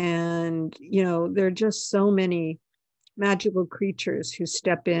Pinocchio. And, you know, there are just so many magical creatures who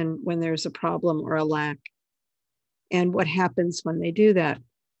step in when there's a problem or a lack, and what happens when they do that.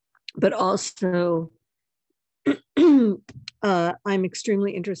 But also, I'm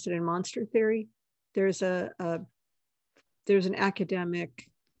extremely interested in monster theory. There's an academic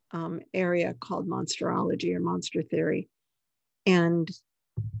area called monsterology or monster theory, and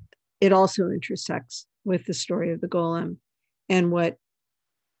it also intersects with the story of the golem and what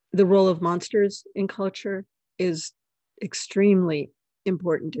the role of monsters in culture is extremely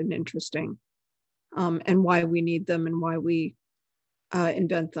important and interesting, and why we need them and why we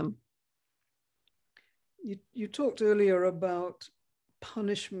invent them. You talked earlier about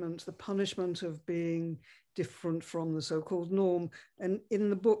punishment, the punishment of being different from the so-called norm. And in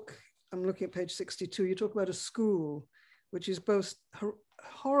the book, I'm looking at page 62, you talk about a school, which is both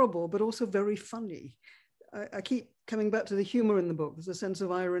horrible, but also very funny. I keep coming back to the humor in the book. There's a sense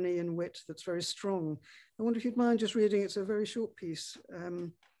of irony and wit that's very strong. I wonder if you'd mind just reading, it's a very short piece.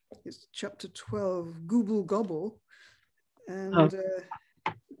 It's chapter 12, Gooble Gobble. And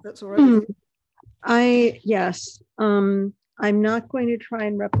that's all right with you? Yes. I'm not going to try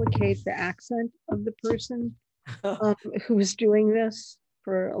and replicate the accent of the person who was doing this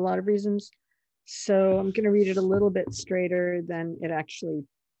for a lot of reasons. So I'm going to read it a little bit straighter than it actually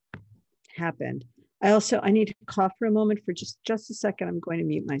happened. I need to cough for a moment for just a second. I'm going to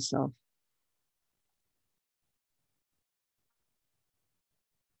mute myself.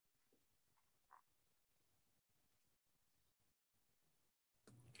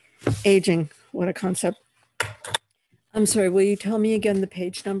 Aging, what a concept. I'm sorry, will you tell me again the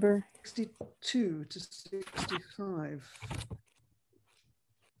page number? 62 to 65.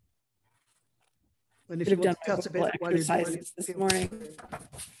 And if you want to cut a bit while exercises this morning.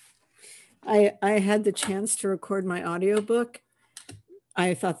 I had the chance to record my audiobook.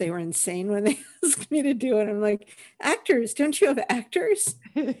 I thought they were insane when they asked me to do it. I'm like, actors, don't you have actors?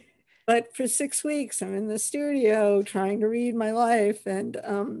 But for 6 weeks, I'm in the studio trying to read my life,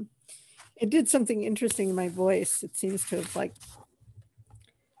 and it did something interesting in my voice. It seems to have like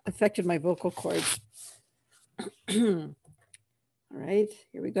affected my vocal cords. All right,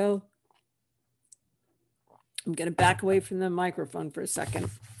 here we go. I'm going to back away from the microphone for a second.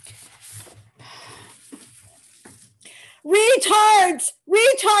 Retards!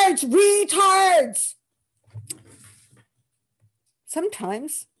 Retards! Retards!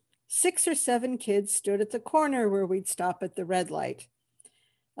 Sometimes 6 or 7 kids stood at the corner where we'd stop at the red light.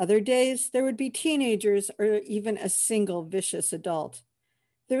 Other days, there would be teenagers or even a single vicious adult.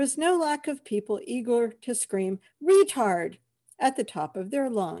 There was no lack of people eager to scream, retard, at the top of their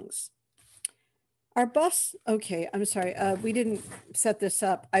lungs. Our bus, okay, I'm sorry, we didn't set this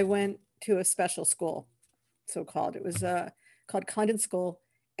up. I went to a special school, so-called. It was called Condon School,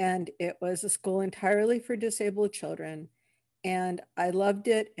 and it was a school entirely for disabled children. And I loved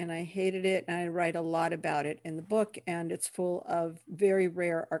it and I hated it, and I write a lot about it in the book, and it's full of very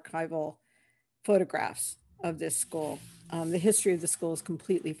rare archival photographs of this school. The history of the school is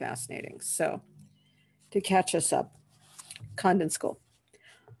completely fascinating. So to catch us up, Condon School.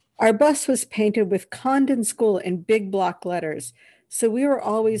 Our bus was painted with Condon School in big block letters, so we were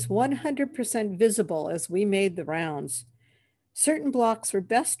always 100% visible as we made the rounds. Certain blocks were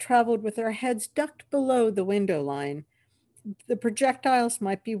best traveled with our heads ducked below the window line. The projectiles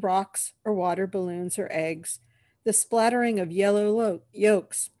might be rocks or water balloons or eggs. The splattering of yellow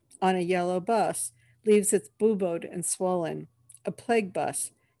yolks on a yellow bus leaves it buboed and swollen, a plague bus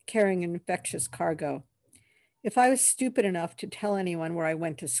carrying an infectious cargo. If I was stupid enough to tell anyone where I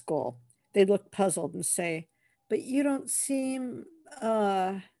went to school, they'd look puzzled and say, but you don't seem,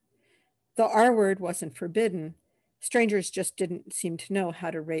 the R word wasn't forbidden. Strangers just didn't seem to know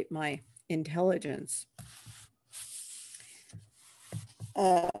how to rate my intelligence.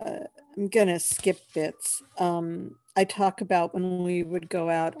 I'm gonna skip bits. I talk about when we would go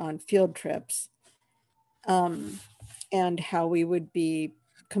out on field trips and how we would be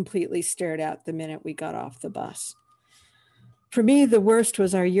completely stared at the minute we got off the bus. For me, the worst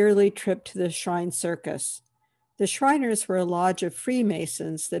was our yearly trip to the Shrine Circus. The Shriners were a lodge of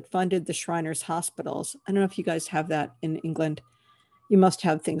Freemasons that funded the Shriners' hospitals. I don't know if you guys have that in England. You must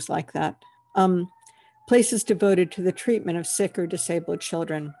have things like that. Places devoted to the treatment of sick or disabled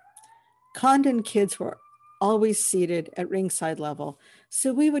children. Condon kids were always seated at ringside level,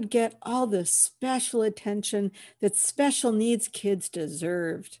 so we would get all the special attention that special needs kids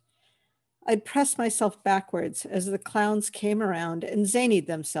deserved. I'd press myself backwards as the clowns came around and zanied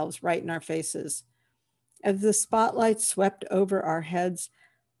themselves right in our faces. As the spotlight swept over our heads,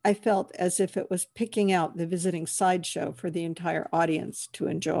 I felt as if it was picking out the visiting sideshow for the entire audience to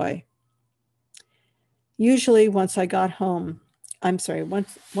enjoy. Usually once I got to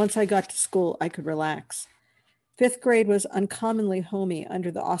school, I could relax. 5th grade was uncommonly homey under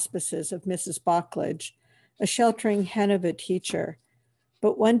the auspices of Mrs. Bockledge, a sheltering hen of a teacher.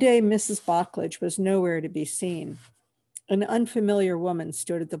 But one day Mrs. Bockledge was nowhere to be seen. An unfamiliar woman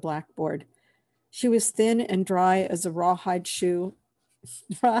stood at the blackboard. She was thin and dry as a rawhide shoe,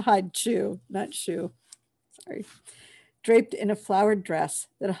 not shoe, sorry, draped in a flowered dress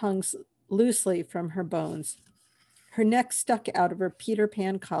that hung loosely from her bones. Her neck stuck out of her Peter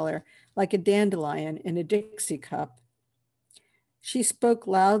Pan collar like a dandelion in a Dixie cup. She spoke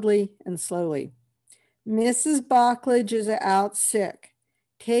loudly and slowly. Mrs. Bockledge is out sick.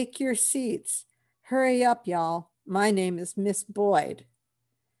 Take your seats. Hurry up, y'all. My name is Miss Boyd.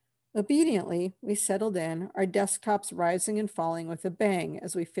 Obediently, we settled in, our desktops rising and falling with a bang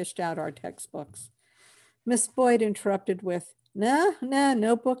as we fished out our textbooks. Miss Boyd interrupted with,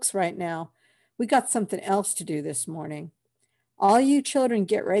 no books right now. We got something else to do this morning. All you children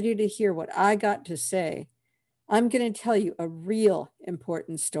get ready to hear what I got to say. I'm going to tell you a real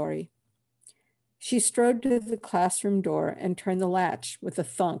important story. She strode to the classroom door and turned the latch with a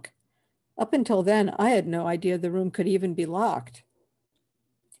thunk. Up until then, I had no idea the room could even be locked.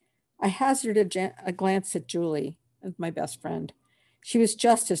 I hazarded a glance at Julie, my best friend. She was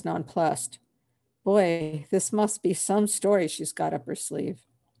just as nonplussed. Boy, this must be some story she's got up her sleeve.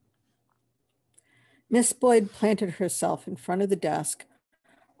 Miss Boyd planted herself in front of the desk,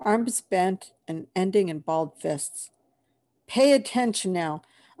 arms bent and ending in balled fists. Pay attention now.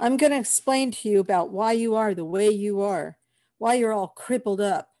 I'm going to explain to you about why you are the way you are, why you're all crippled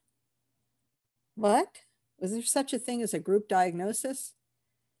up. What? Was there such a thing as a group diagnosis?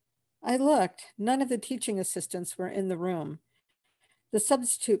 I looked. None of the teaching assistants were in the room. The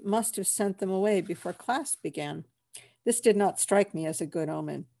substitute must have sent them away before class began. This did not strike me as a good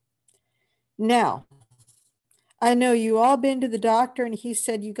omen. Now, I know you all been to the doctor and he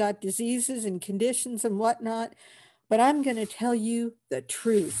said you got diseases and conditions and whatnot, but I'm going to tell you the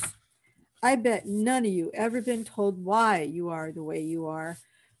truth. I bet none of you ever been told why you are the way you are.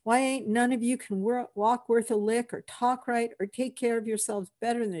 Why ain't none of you can walk worth a lick or talk right or take care of yourselves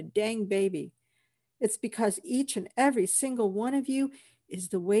better than a dang baby? It's because each and every single one of you is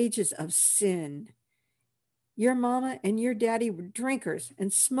the wages of sin. Your mama and your daddy were drinkers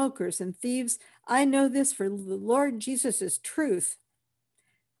and smokers and thieves. I know this for the Lord Jesus' truth.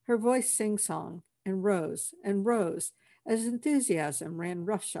 Her voice sing-song and rose as enthusiasm ran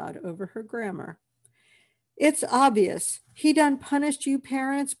roughshod over her grammar. It's obvious. He done punished you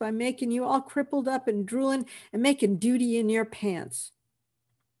parents by making you all crippled up and drooling and making duty in your pants.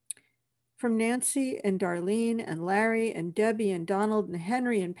 From Nancy and Darlene and Larry and Debbie and Donald and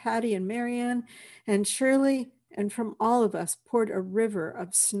Henry and Patty and Marianne and Shirley and from all of us poured a river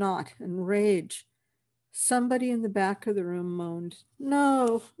of snot and rage. Somebody in the back of the room moaned,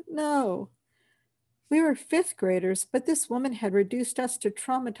 no. We were 5th graders, but this woman had reduced us to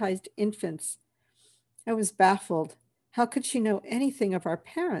traumatized infants. I was baffled. How could she know anything of our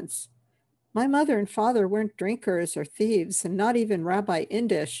parents? My mother and father weren't drinkers or thieves, and not even Rabbi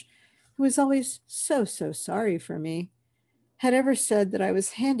Indish, who was always so sorry for me, had ever said that I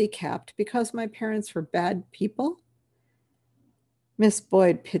was handicapped because my parents were bad people. Miss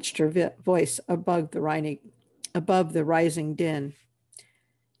Boyd pitched her voice above the rising din.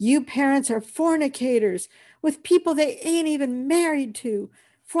 You parents are fornicators with people they ain't even married to,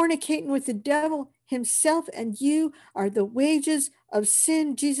 fornicating with the devil himself, and you are the wages of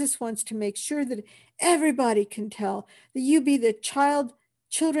sin. Jesus wants to make sure that everybody can tell that you be the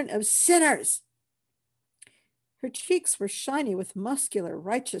children of sinners. Her cheeks were shiny with muscular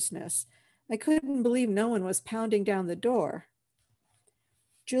righteousness. I couldn't believe no one was pounding down the door.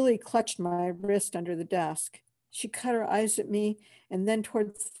 Julie clutched my wrist under the desk. She cut her eyes at me and then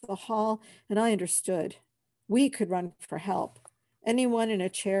towards the hall, and I understood. We could run for help. Anyone in a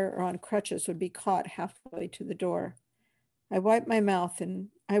chair or on crutches would be caught halfway to the door. I wiped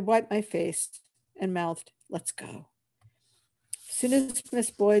my face and mouthed, let's go. As soon as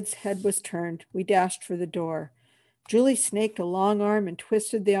Miss Boyd's head was turned, we dashed for the door. Julie snaked a long arm and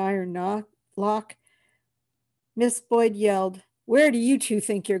twisted the iron lock. Miss Boyd yelled, where do you two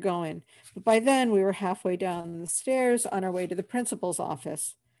think you're going? But by then we were halfway down the stairs on our way to the principal's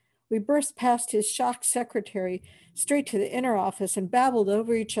office. We burst past his shocked secretary straight to the inner office and babbled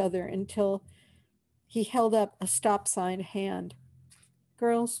over each other until he held up a stop sign hand.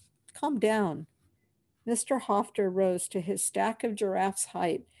 Girls, calm down. Mr. Hofter rose to his stack of giraffe's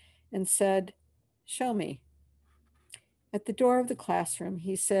height and said, Show me. At the door of the classroom,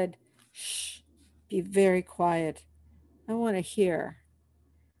 he said, "Shh, be very quiet. I want to hear."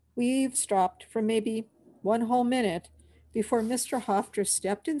 We eavesdropped for maybe 1 whole minute before Mr. Hofter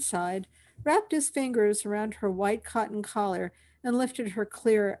stepped inside, wrapped his fingers around her white cotton collar, and lifted her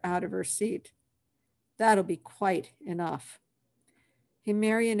clear out of her seat. "That'll be quite enough." He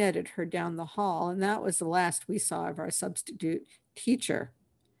marionetted her down the hall, and that was the last we saw of our substitute teacher.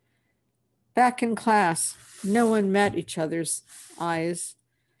 Back in class, no one met each other's eyes.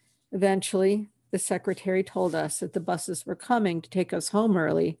 Eventually, the secretary told us that the buses were coming to take us home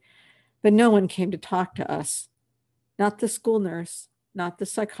early, but no one came to talk to us. Not the school nurse, not the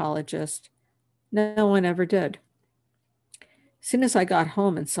psychologist. No one ever did. As soon as I got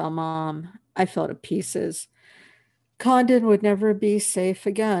home and saw Mom, I fell to pieces. Condon would never be safe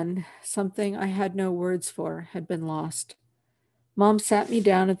again. Something I had no words for had been lost. Mom sat me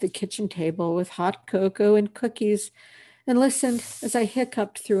down at the kitchen table with hot cocoa and cookies and listened as I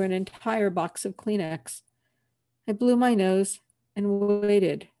hiccuped through an entire box of Kleenex. I blew my nose and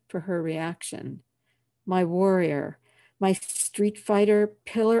waited for her reaction. My warrior, my street fighter,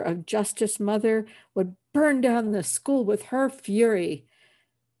 pillar of justice mother would burn down the school with her fury.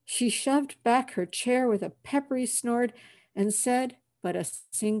 She shoved back her chair with a peppery snort and said but a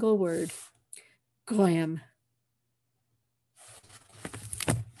single word: "Goyim."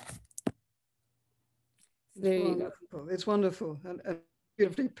 There you go. It's wonderful and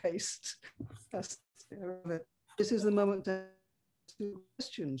beautifully paced. I love it. This is the moment to ask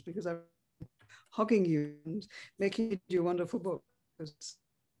questions, because I'm hogging you and making it your wonderful book. It's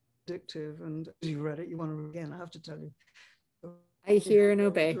addictive, and as you read it, you want to read it again, I have to tell you. I hear and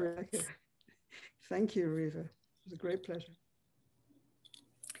obey. Thank you, Riva. It was a great pleasure.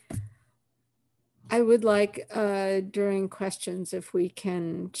 I would like, during questions, if we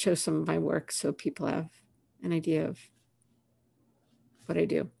can show some of my work so people have an idea of what I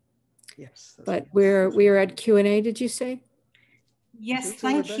do. Yes. But we're at Q&A, did you say? Yes,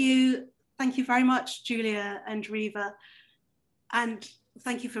 thank you. Thank you very much, Julia and Riva. And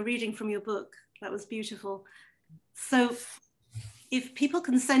thank you for reading from your book. That was beautiful. So if people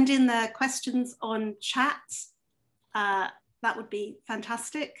can send in their questions on chat, that would be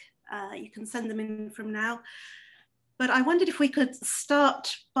fantastic. You can send them in from now. But I wondered if we could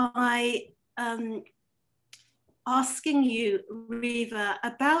start by asking you, Riva,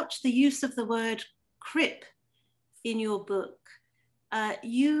 about the use of the word crip in your book.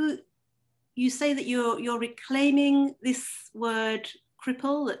 You say that you're reclaiming this word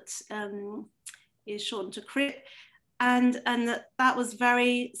cripple that is shortened to crip, and that was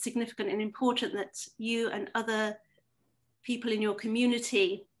very significant and important that you and other people in your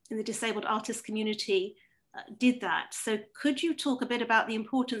community, in the disabled artist community, did that. So could you talk a bit about the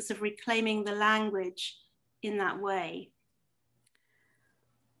importance of reclaiming the language in that way?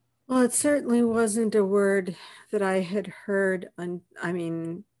 Well, it certainly wasn't a word that I had heard,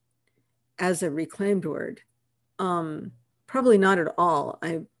 as a reclaimed word. Probably not at all.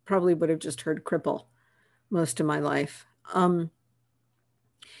 I probably would have just heard cripple most of my life.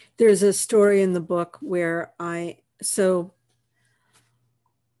 There's a story in the book where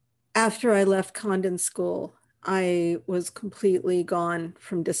after I left Condon School, I was completely gone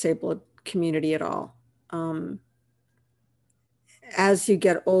from disabled community at all. As you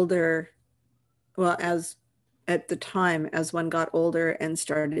get older, well, as at the time, as one got older and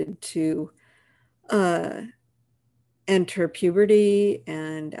started to enter puberty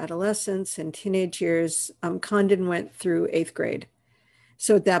and adolescence and teenage years, Condon went through 8th grade.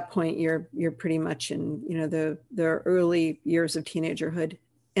 So at that point, you're pretty much in the early years of teenagerhood.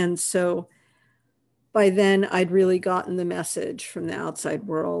 And so by then, I'd really gotten the message from the outside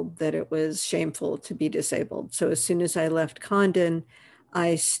world that it was shameful to be disabled. So as soon as I left Condon,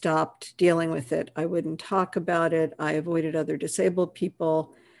 I stopped dealing with it. I wouldn't talk about it. I avoided other disabled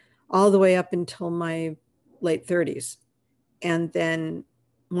people all the way up until my late 30s. And then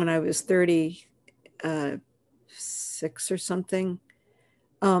when I was 36 or something,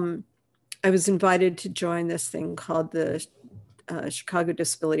 I was invited to join this thing called the Chicago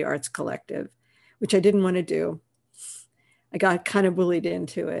Disability Arts Collective, which I didn't want to do. I got kind of bullied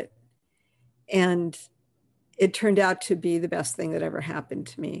into it. And it turned out to be the best thing that ever happened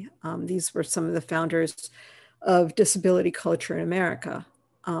to me. These were some of the founders of disability culture in America,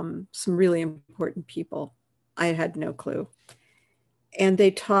 some really important people. I had no clue. And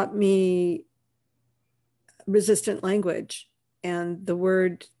they taught me resistant language. And the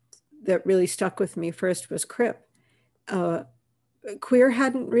word that really stuck with me first was crip. Queer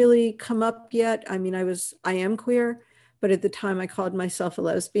hadn't really come up yet. I mean, I am queer, but at the time I called myself a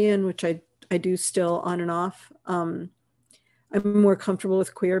lesbian, which I I do still on and off. I'm more comfortable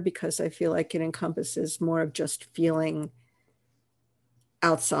with queer because I feel like it encompasses more of just feeling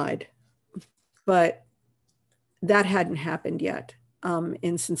outside. But that hadn't happened yet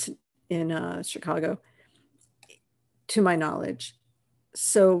in Chicago, to my knowledge.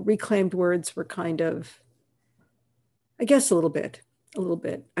 So reclaimed words were kind of, I guess, a little bit.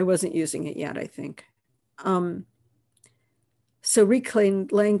 I wasn't using it yet, I think. So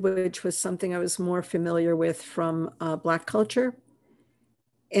reclaimed language was something I was more familiar with from Black culture.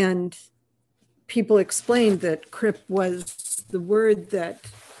 And people explained that crip was the word that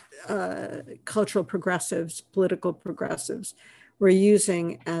cultural progressives, political progressives, were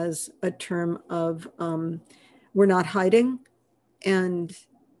using as a term of we're not hiding. And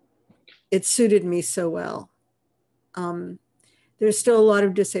it suited me so well. There's still a lot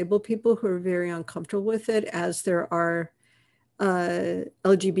of disabled people who are very uncomfortable with it, as there are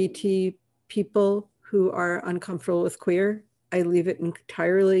LGBT people who are uncomfortable with queer. I leave it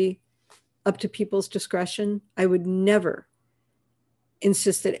entirely up to people's discretion. I would never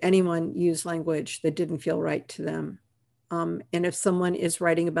insist that anyone use language that didn't feel right to them. And if someone is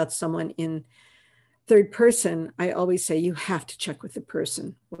writing about someone in third person, I always say you have to check with the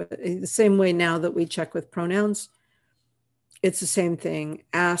person. The same way now that we check with pronouns, it's the same thing.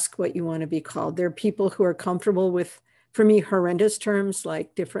 Ask what you want to be called. There are people who are comfortable with, for me, horrendous terms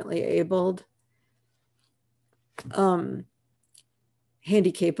like differently abled,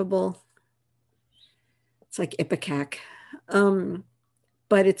 handicapable. It's like ipecac.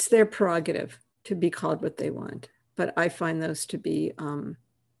 But it's their prerogative to be called what they want. But I find those to be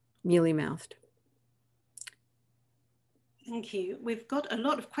mealy-mouthed. Thank you. We've got a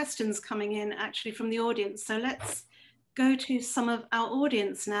lot of questions coming in actually from the audience. So let's go to some of our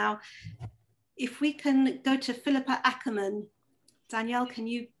audience now. If we can go to Philippa Ackerman. Danielle, can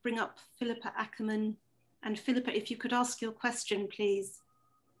you bring up Philippa Ackerman? And Philippa, if you could ask your question, please.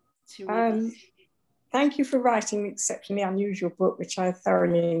 Thank you for writing an exceptionally unusual book, which I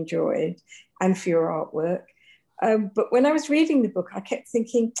thoroughly enjoyed, and for your artwork. But when I was reading the book, I kept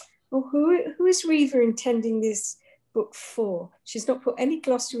thinking, well, who is Riva intending this book for? She's not put any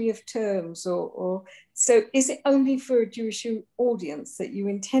glossary of terms or so is it only for a Jewish audience that you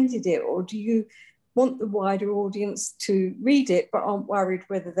intended it, or do you want the wider audience to read it but aren't worried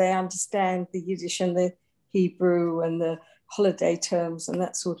whether they understand the Yiddish and the Hebrew and the holiday terms and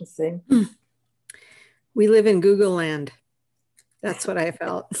that sort of thing? We live in Google land. That's what I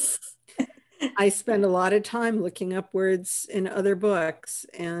felt. I spend a lot of time looking up words in other books,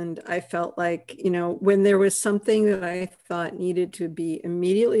 and I felt like, you know, when there was something that I thought needed to be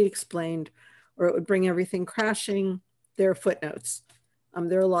immediately explained or it would bring everything crashing, there are footnotes.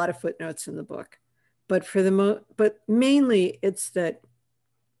 There are a lot of footnotes in the book, but but mainly it's that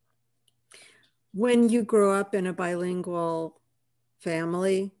when you grow up in a bilingual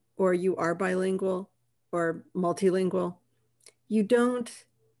family, or you are bilingual or multilingual, you don't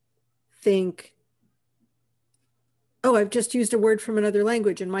think, oh, I've just used a word from another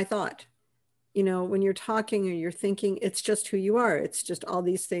language in my thought. You know, when you're talking or you're thinking, it's just who you are. It's just all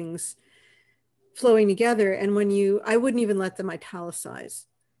these things flowing together. And when I wouldn't even let them italicize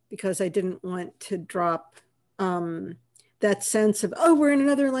because I didn't want to drop that sense of, oh, we're in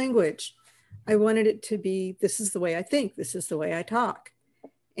another language. I wanted it to be, this is the way I think, this is the way I talk.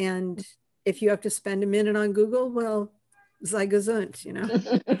 And if you have to spend a minute on Google, well, sei gesund, you know.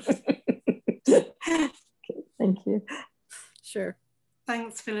 Thank you. Sure.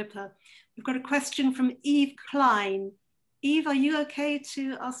 Thanks, Philippa. We've got a question from Eve Klein. Eve, are you okay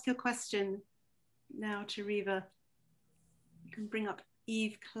to ask your question now to Riva? You can bring up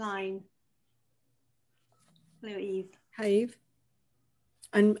Eve Klein. Hello, Eve. Hi, Eve.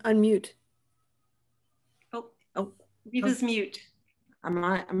 Unmute. Oh, Riva's mute. Am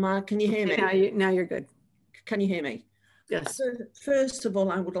I, can you hear me? Now you're good. Can you hear me? Yes. So first of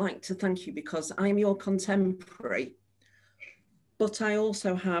all, I would like to thank you because I'm your contemporary, but I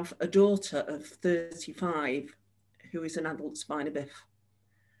also have a daughter of 35 who is an adult spina bif.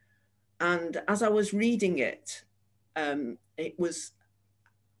 And as I was reading it, it was,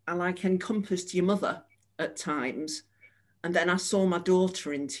 I like encompassed your mother at times. And then I saw my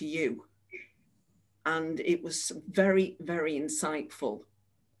daughter into you. And it was very, very insightful.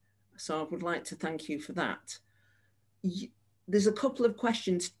 So I would like to thank you for that. There's a couple of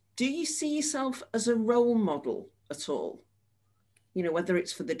questions. Do you see yourself as a role model at all? You know, whether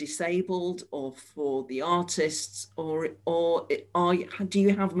it's for the disabled or for the artists, or do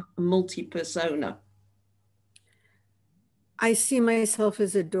you have a multi-persona? I see myself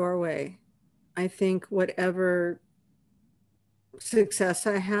as a doorway. I think whatever success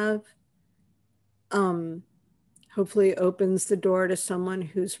I have hopefully opens the door to someone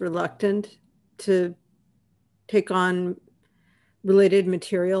who's reluctant to take on related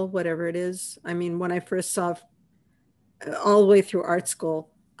material, whatever it is. I mean, when I first saw, all the way through art school,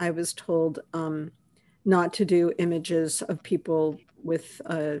 I was told not to do images of people with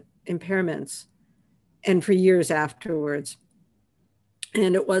impairments, and for years afterwards.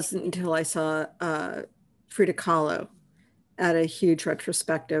 And it wasn't until I saw Frida Kahlo at a huge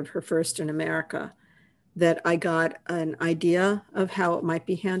retrospective, her first in America, that I got an idea of how it might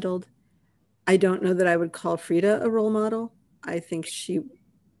be handled. I don't know that I would call Frida a role model. I think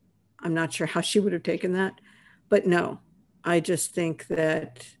I'm not sure how she would have taken that, but no, I just think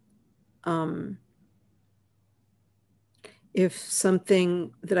that if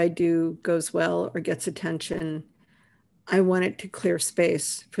something that I do goes well or gets attention, I want it to clear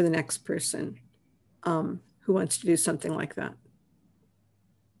space for the next person who wants to do something like that.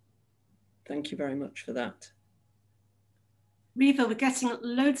 Thank you very much for that. Riva, we're getting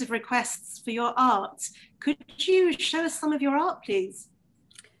loads of requests for your art. Could you show us some of your art, please?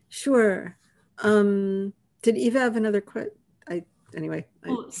 Sure. Did Eva have another question? Anyway.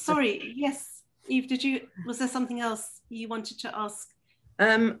 Oh, sorry. Yes, Eve, was there something else you wanted to ask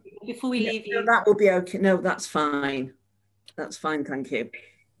before we leave you? No, that will be okay. No, that's fine. That's fine, thank you.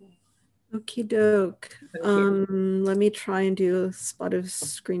 Okie doke. Let me try and do a spot of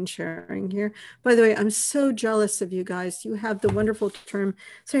screen sharing here. By the way, I'm so jealous of you guys. You have the wonderful term.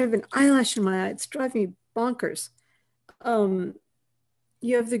 So I have an eyelash in my eye. It's driving me bonkers.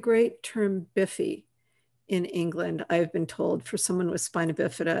 You have the great term biffy in England, I've been told, for someone with spina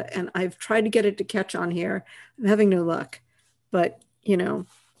bifida, and I've tried to get it to catch on here. I'm having no luck, but you know,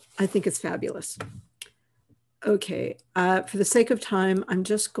 I think it's fabulous. Okay, for the sake of time, I'm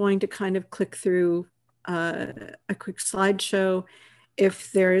just going to kind of click through a quick slideshow.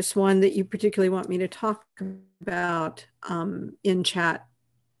 If there's one that you particularly want me to talk about in chat,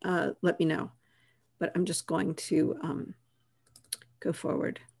 let me know. But I'm just going to go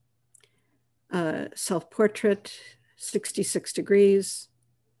forward. Self-portrait, 66 degrees.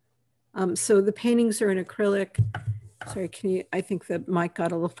 So the paintings are in acrylic. Sorry, I think the mic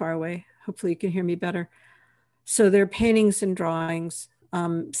got a little far away. Hopefully you can hear me better. So their paintings and drawings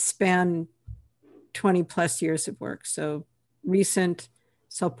span 20 plus years of work. So recent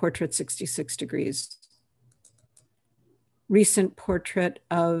self-portrait, 66 degrees. Recent portrait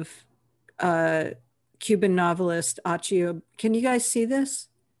of Cuban novelist Accio. Can you guys see this?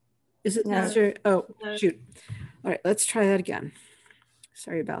 Is it? No. Oh, no. Shoot. All right, let's try that again.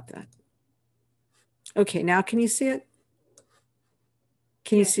 Sorry about that. Okay, now can you see it?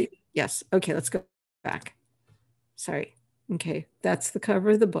 Can you see? Yes. Okay, let's go back. Sorry. Okay, that's the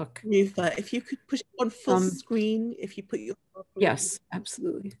cover of the book. Riva, if you could push it on full screen, if you put your... Yes,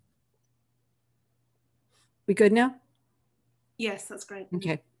 absolutely. We good now? Yes, that's great.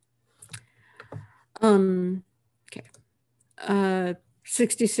 Okay. Okay.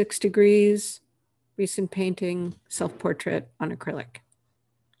 66 degrees, recent painting, self-portrait on acrylic.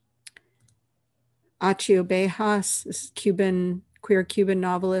 Accio Bejas, this is queer Cuban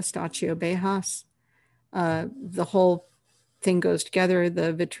novelist, Accio Bejas. The whole thing goes together.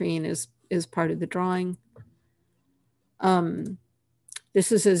 The vitrine is part of the drawing.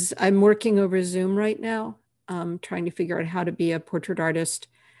 This is I'm working over Zoom right now, trying to figure out how to be a portrait artist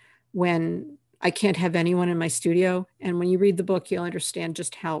when I can't have anyone in my studio. And when you read the book, you'll understand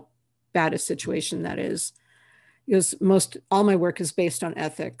just how bad a situation that is. Because all my work is based on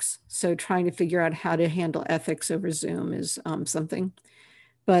ethics. So trying to figure out how to handle ethics over Zoom is something.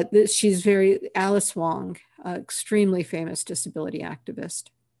 But she's Alice Wong, extremely famous disability activist.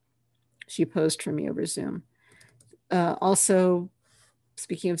 She posed for me over Zoom. Also,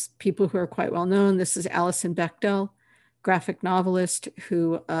 speaking of people who are quite well known, this is Alison Bechdel, graphic novelist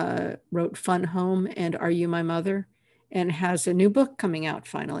who wrote Fun Home and Are You My Mother, and has a new book coming out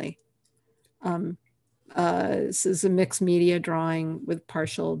finally. This is a mixed media drawing with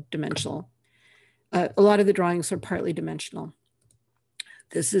partial dimensional. A lot of the drawings are partly dimensional.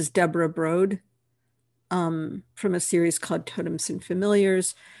 This is Deborah Broad from a series called Totems and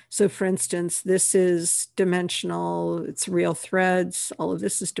Familiars. So for instance, this is dimensional, it's real threads, all of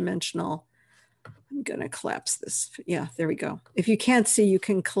this is dimensional. I'm gonna collapse this. Yeah, there we go. If you can't see, you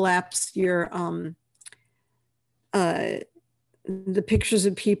can collapse your the pictures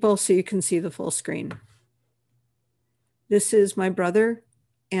of people so you can see the full screen. This is my brother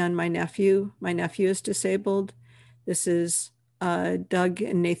and my nephew. My nephew is disabled. This is Doug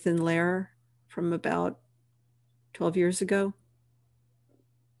and Nathan Lehrer from about 12 years ago.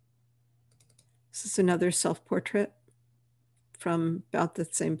 This is another self-portrait from about the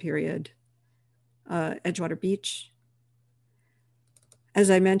same period. Edgewater Beach. As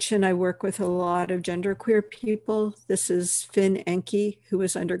I mentioned, I work with a lot of genderqueer people. This is Finn Enke, who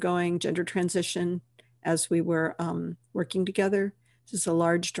was undergoing gender transition as we were working together. This is a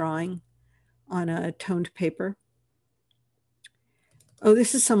large drawing on a toned paper. Oh,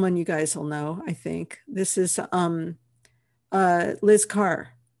 this is someone you guys will know, I think. This is Liz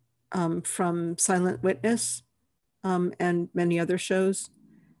Carr from Silent Witness and many other shows.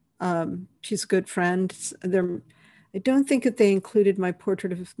 She's a good friend. I don't think that they included my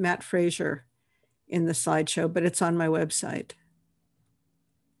portrait of Matt Fraser in the slideshow, but it's on my website.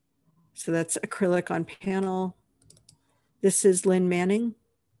 So that's acrylic on panel. This is Lynn Manning,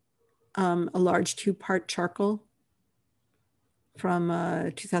 a large 2-part charcoal from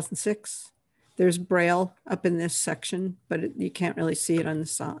 2006. There's Braille up in this section, but you can't really see it on the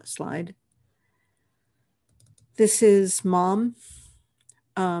slide. This is Mom,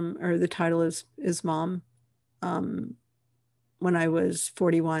 or the title is Mom. When I was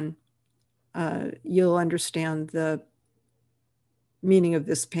 41, you'll understand the meaning of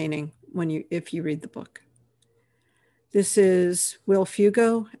this painting if you read the book. This is Will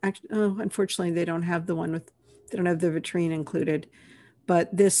Fugo. Unfortunately, they don't have the vitrine included,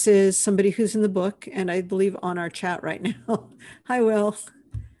 but this is somebody who's in the book and I believe on our chat right now. Hi, Will.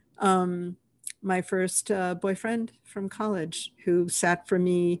 My first boyfriend from college who sat for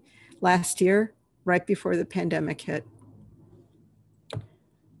me last year, right before the pandemic hit.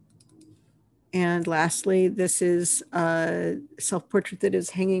 And lastly, this is a self-portrait that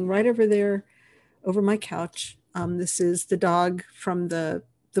is hanging right over there, over my couch. This is the dog from the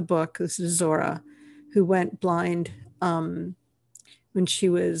book. This is Zora, who went blind when she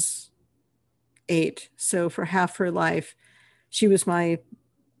was 8. So for half her life, she was my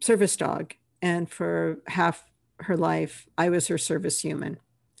service dog. And for half her life, I was her service human.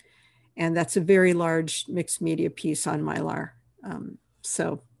 And that's a very large mixed media piece on Mylar.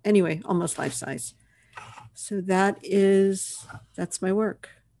 So anyway, almost life size. So that's my work.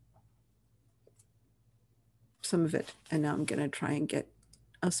 Some of it. And now I'm gonna try and get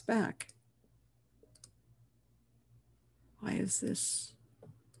us back. Why is this?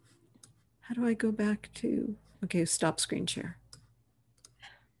 How do I go back to, okay, stop screen share.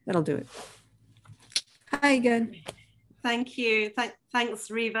 That'll do it. Hi again. Thank you.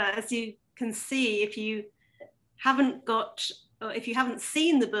 Thanks, Riva. As you can see, if you haven't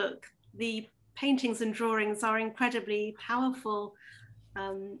seen the book, the paintings and drawings are incredibly powerful,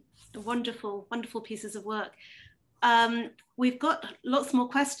 wonderful, wonderful pieces of work. We've got lots more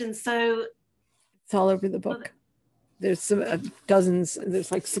questions, so it's all over the book. There's some dozens.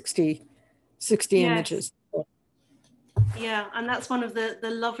 There's like 60 yes. Images. Yeah, and that's one of the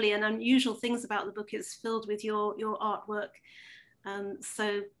lovely and unusual things about the book. It's filled with your artwork,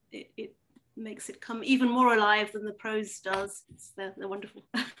 so it makes it come even more alive than the prose does. They're wonderful.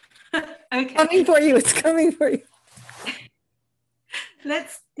 Okay. Coming for you, it's coming for you.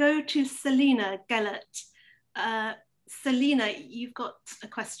 Let's go to Selina Gellert. Selina, you've got a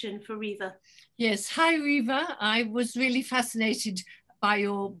question for Riva. Yes, hi Riva. I was really fascinated by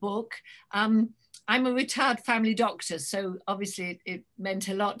your book. I'm a retired family doctor, so obviously it meant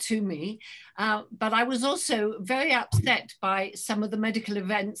a lot to me. But I was also very upset by some of the medical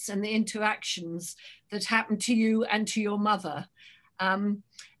events and the interactions that happened to you and to your mother. And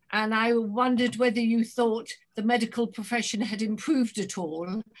I wondered whether you thought the medical profession had improved at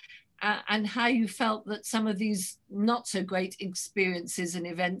all, and how you felt that some of these not so great experiences and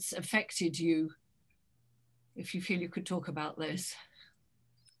events affected you. If you feel you could talk about this.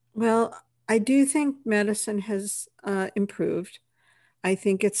 Well, I do think medicine has improved. I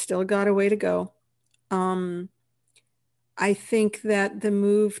think it's still got a way to go. I think that the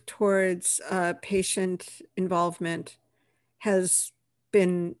move towards patient involvement has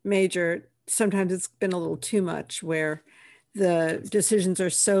been major. Sometimes it's been a little too much, where the decisions are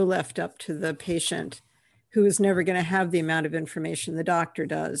so left up to the patient, who is never going to have the amount of information the doctor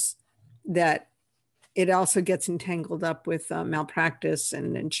does, that it also gets entangled up with malpractice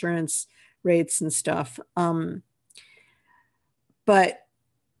and insurance rates and stuff. But,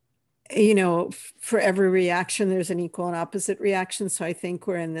 you know, for every reaction, there's an equal and opposite reaction. So I think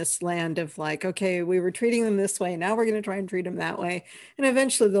we're in this land of like, okay, we were treating them this way, now we're going to try and treat them that way. And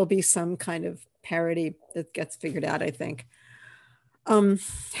eventually there'll be some kind of parity that gets figured out, I think.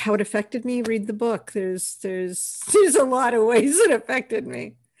 How it affected me, read the book. There's a lot of ways it affected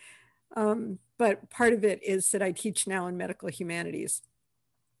me. But part of it is that I teach now in medical humanities.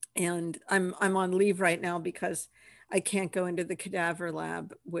 And I'm on leave right now because I can't go into the cadaver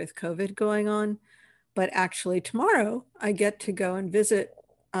lab with COVID going on. But actually tomorrow I get to go and visit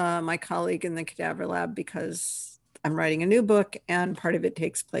my colleague in the cadaver lab because I'm writing a new book and part of it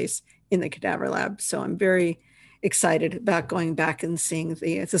takes place in the cadaver lab. So I'm very excited about going back and seeing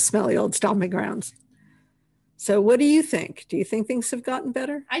the smelly old stomping grounds. So what do you think? Do you think things have gotten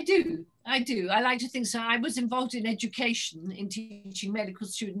better? I do. I like to think so. I was involved in education, in teaching medical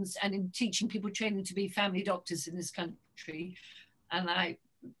students and in teaching people training to be family doctors in this country. And I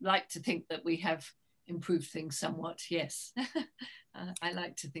like to think that we have improved things somewhat, yes. I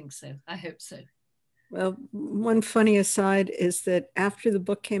like to think so. I hope so. Well, one funny aside is that after the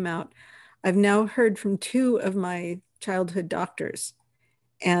book came out, I've now heard from 2 of my childhood doctors,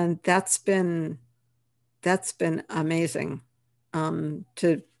 and that's been amazing.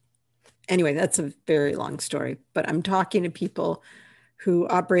 Anyway, that's a very long story, but I'm talking to people who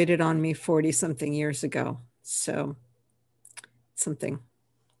operated on me 40-something years ago. So something,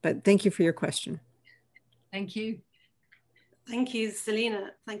 but thank you for your question. Thank you. Thank you,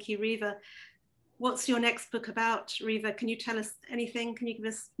 Selena. Thank you, Riva. What's your next book about, Riva? Can you tell us anything? Can you give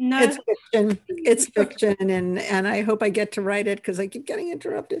us? No. It's fiction. It's fiction, and I hope I get to write it because I keep getting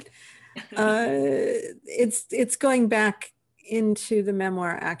interrupted. It's going back into the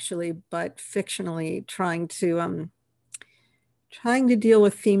memoir actually, but fictionally, trying to deal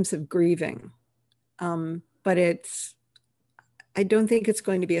with themes of grieving. But I don't think it's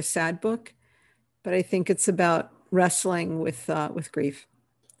going to be a sad book, but I think it's about wrestling with grief.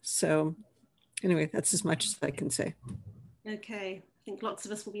 So anyway, that's as much as I can say. Okay, I think lots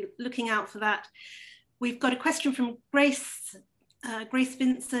of us will be looking out for that. We've got a question from Grace. Grace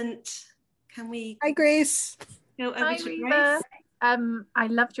Vincent. Can we? Hi, Grace. Go over Hi, to Riva. Grace. I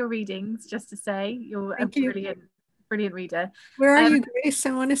loved your readings, just to say. You're Thank a you. brilliant reader. Where are you, Grace?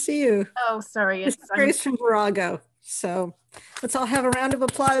 I want to see you. Oh, sorry. It's Grace from Virago. So let's all have a round of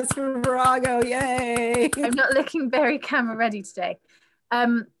applause for Virago. Yay. I'm not looking very camera ready today.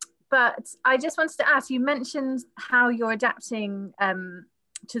 But I just wanted to ask, you mentioned how you're adapting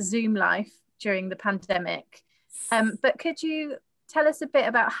to Zoom life during the pandemic. But could you tell us a bit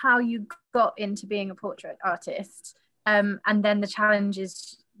about how you got into being a portrait artist and then the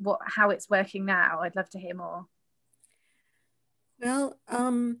challenges, how it's working now? I'd love to hear more. Well,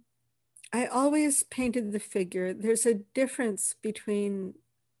 I always painted the figure. There's a difference between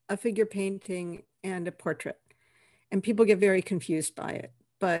a figure painting and a portrait, and people get very confused by it.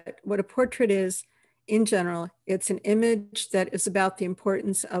 But what a portrait is, in general, it's an image that is about the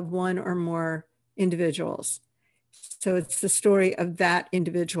importance of one or more individuals. So it's the story of that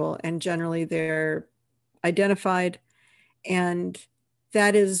individual, and generally they're identified, and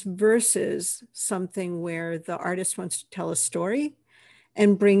that is versus something where the artist wants to tell a story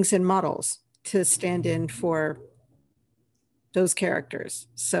and brings in models to stand in for those characters.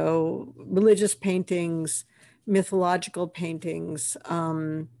 So religious paintings, mythological paintings,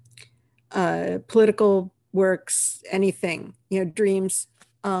 political works, anything, dreams.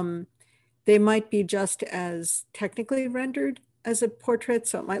 They might be just as technically rendered as a portrait,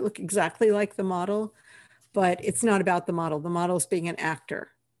 so it might look exactly like the model, but it's not about the model. The model's being an actor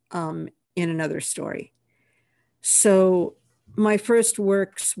in another story. So my first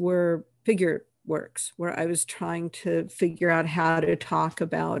works were figure works, where I was trying to figure out how to talk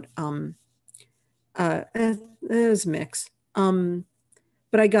about, it was a mix.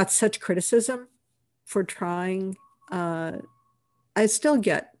 But I got such criticism for trying. I still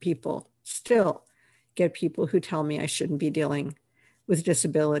get people who tell me I shouldn't be dealing with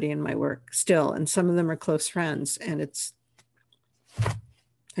disability in my work still. And some of them are close friends, and it's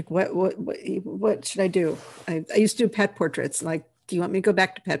like, what should I do? I used to do pet portraits. Like, do you want me to go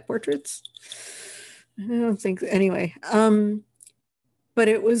back to pet portraits? I don't think, anyway. But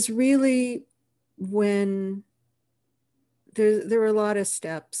it was really when there were a lot of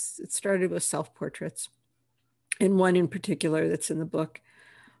steps. It started with self-portraits, and one in particular that's in the book.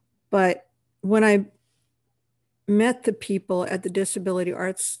 But when I met the people at the Disability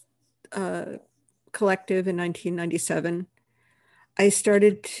Arts Collective in 1997, I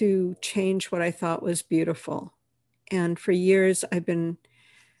started to change what I thought was beautiful. And for years, I've been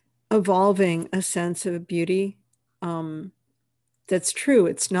evolving a sense of beauty that's true.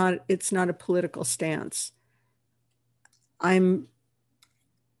 It's not a political stance. I'm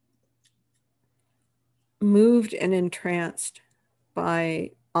moved and entranced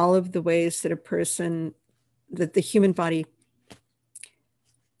by all of the ways that that the human body,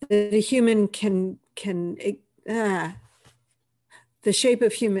 that a human can the shape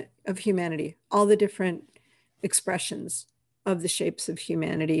of humanity, all the different expressions of the shapes of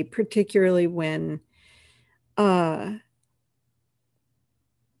humanity, particularly when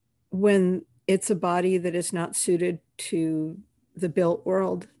it's a body that is not suited to the built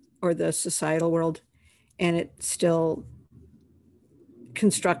world or the societal world, and it still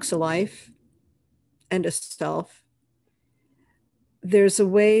constructs a life and a self. There's a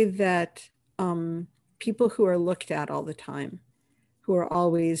way that people who are looked at all the time, who are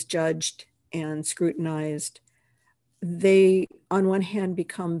always judged and scrutinized, they, on one hand,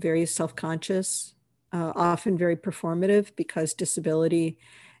 become very self-conscious, often very performative, because disability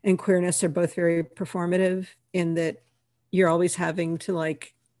and queerness are both very performative in that you're always having to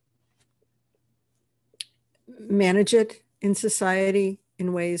like manage it in society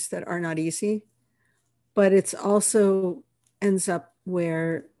in ways that are not easy. But it's also ends up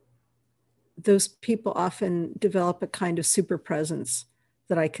where those people often develop a kind of super presence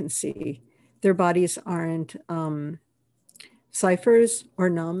that I can see. Their bodies aren't ciphers or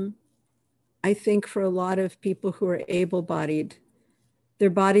numb. I think for a lot of people who are able-bodied, their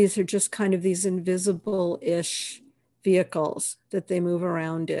bodies are just kind of these invisible-ish vehicles that they move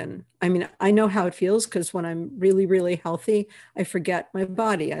around in. I mean, I know how it feels because when I'm really, really healthy, I forget my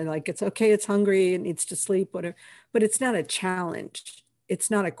body. I like, it's okay, it's hungry, it needs to sleep, whatever. But it's not a challenge. It's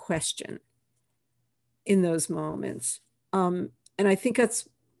not a question in those moments. And I think that's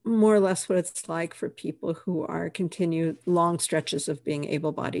more or less what it's like for people who are continued long stretches of being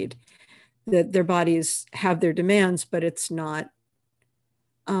able-bodied, that their bodies have their demands, but it's not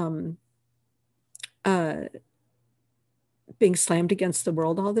being slammed against the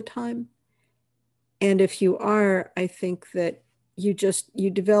world all the time. And if you are, I think that you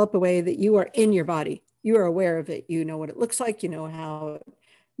develop a way that you are in your body. You are aware of it. You know what it looks like. You know how it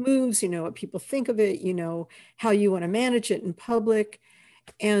moves. You know what people think of it. You know how you want to manage it in public.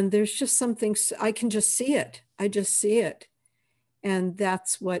 And there's just something, I can just see it. I just see it. And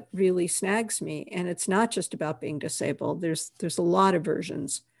that's what really snags me. And it's not just about being disabled. There's a lot of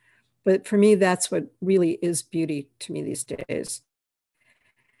versions. But for me, that's what really is beauty to me these days.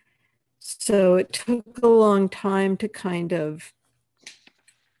 So it took a long time to kind of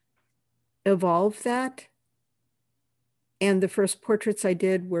evolve that. And the first portraits I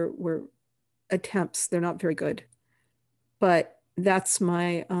did were attempts. They're not very good. But that's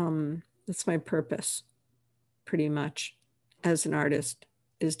my purpose, pretty much, as an artist,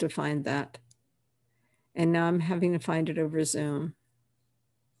 is to find that. And now I'm having to find it over Zoom.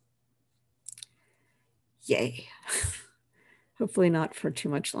 Yay. Hopefully not for too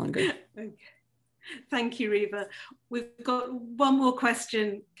much longer. Okay. Thank you, Riva. We've got one more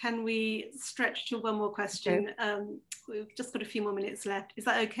question. Can we stretch to one more question? Okay. We've just got a few more minutes left. Is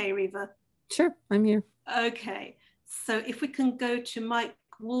that okay, Riva? Sure, I'm here. Okay. So if we can go to Mike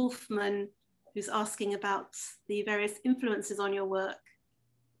Wolfman, who's asking about the various influences on your work.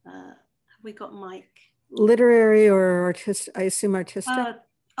 Have we got Mike? Literary or artistic? I assume artistic.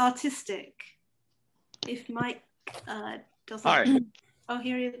 Artistic. If Mike doesn't. Hi. Oh,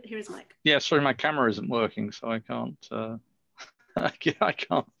 here is Mike. Yeah, sorry, my camera isn't working, so I can't. I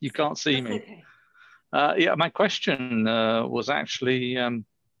can't. You can't see me. Okay. Yeah, my question was actually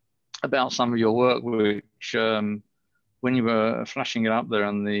about some of your work, which when you were flashing it up there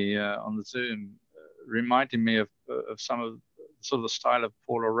on the Zoom, reminded me of some of sort of the style of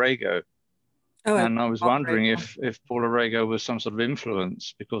Paula Rego. Oh, and I was wondering if Paula Rego was some sort of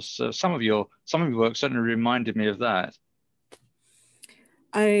influence, because some of your work certainly reminded me of that.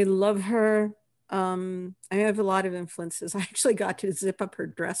 I love her. I have a lot of influences. I actually got to zip up her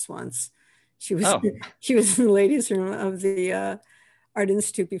dress once. She was in the ladies' room of the Art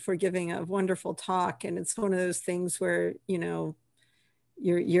Institute before giving a wonderful talk, and it's one of those things where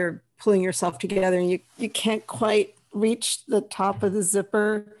you're pulling yourself together and you can't quite reach the top of the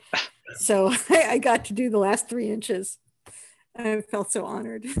zipper. So I got to do the last 3 inches. I felt so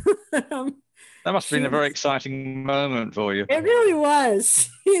honored. That must have been a very exciting moment for you. It really was.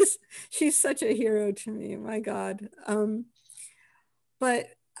 She's such a hero to me. My God. But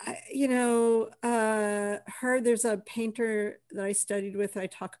there's a painter that I studied with, I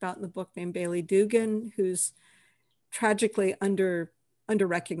talk about in the book, named Bailey Dugan, who's tragically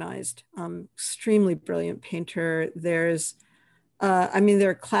under-recognized, extremely brilliant painter. There's,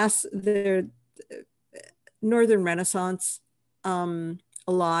 they're Northern Renaissance a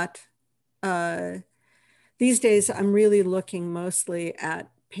lot. These days, I'm really looking mostly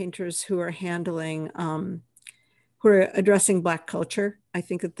at painters who are handling, who are addressing Black culture. I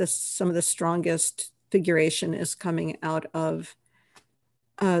think that some of the strongest figuration is coming out of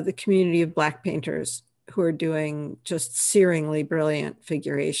the community of Black painters who are doing just searingly brilliant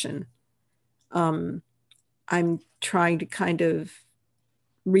figuration. I'm trying to kind of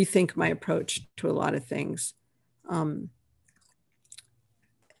rethink my approach to a lot of things.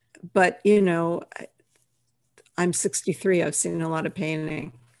 But, I'm 63, I've seen a lot of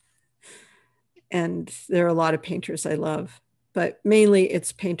painting. And there are a lot of painters I love, but mainly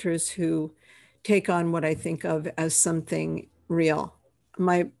it's painters who take on what I think of as something real.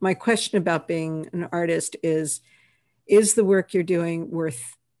 My question about being an artist is the work you're doing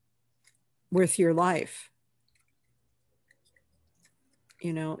worth your life?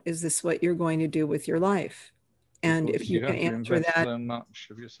 You know, is this what you're going to do with your life? And if you can answer that, so much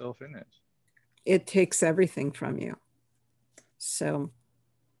of yourself in it. It takes everything from you. So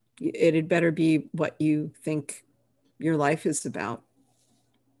it had better be what you think your life is about.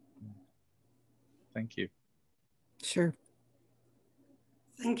 Thank you. Sure.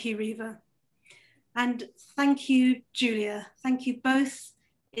 Thank you, Riva. And thank you, Julia. Thank you both.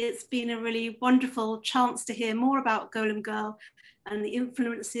 It's been a really wonderful chance to hear more about Golem Girl and the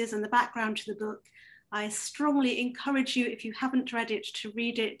influences and the background to the book. I strongly encourage you, if you haven't read it, to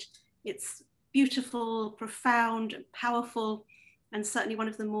read it. It's beautiful, profound, powerful, and certainly one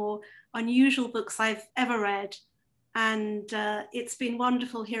of the more unusual books I've ever read. And it's been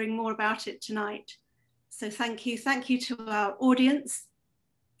wonderful hearing more about it tonight. So thank you. Thank you to our audience.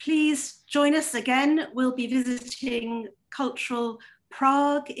 Please join us again. We'll be visiting Cultural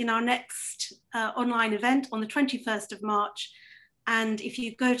Prague in our next online event on the 21st of March. And if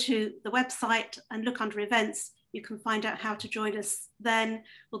you go to the website and look under events, you can find out how to join us then.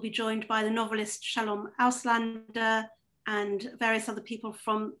 We'll be joined by the novelist Shalom Auslander and various other people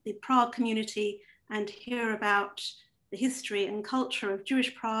from the Prague community, and hear about the history and culture of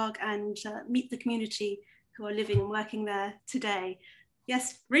Jewish Prague and meet the community who are living and working there today.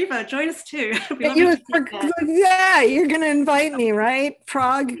 Yes, Riva, join us too. Yeah, you're going to invite me, right?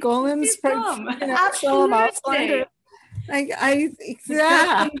 Prague, Golems, Absolutely.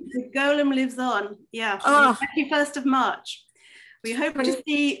 Yeah. The Golem lives on. Yeah, oh. The 21st of March. We hope to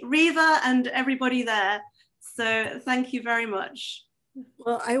see Riva and everybody there. So thank you very much.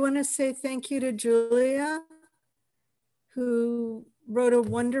 Well, I want to say thank you to Julia, who wrote a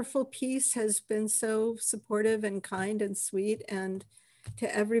wonderful piece, has been so supportive and kind and sweet, and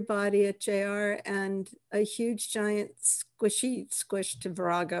to everybody at JR, and a huge giant squish to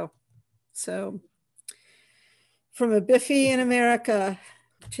Virago. So from a Biffy in America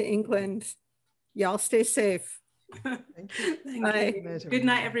to England, y'all stay safe. Thank you. Thank you. Good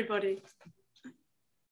night, everybody.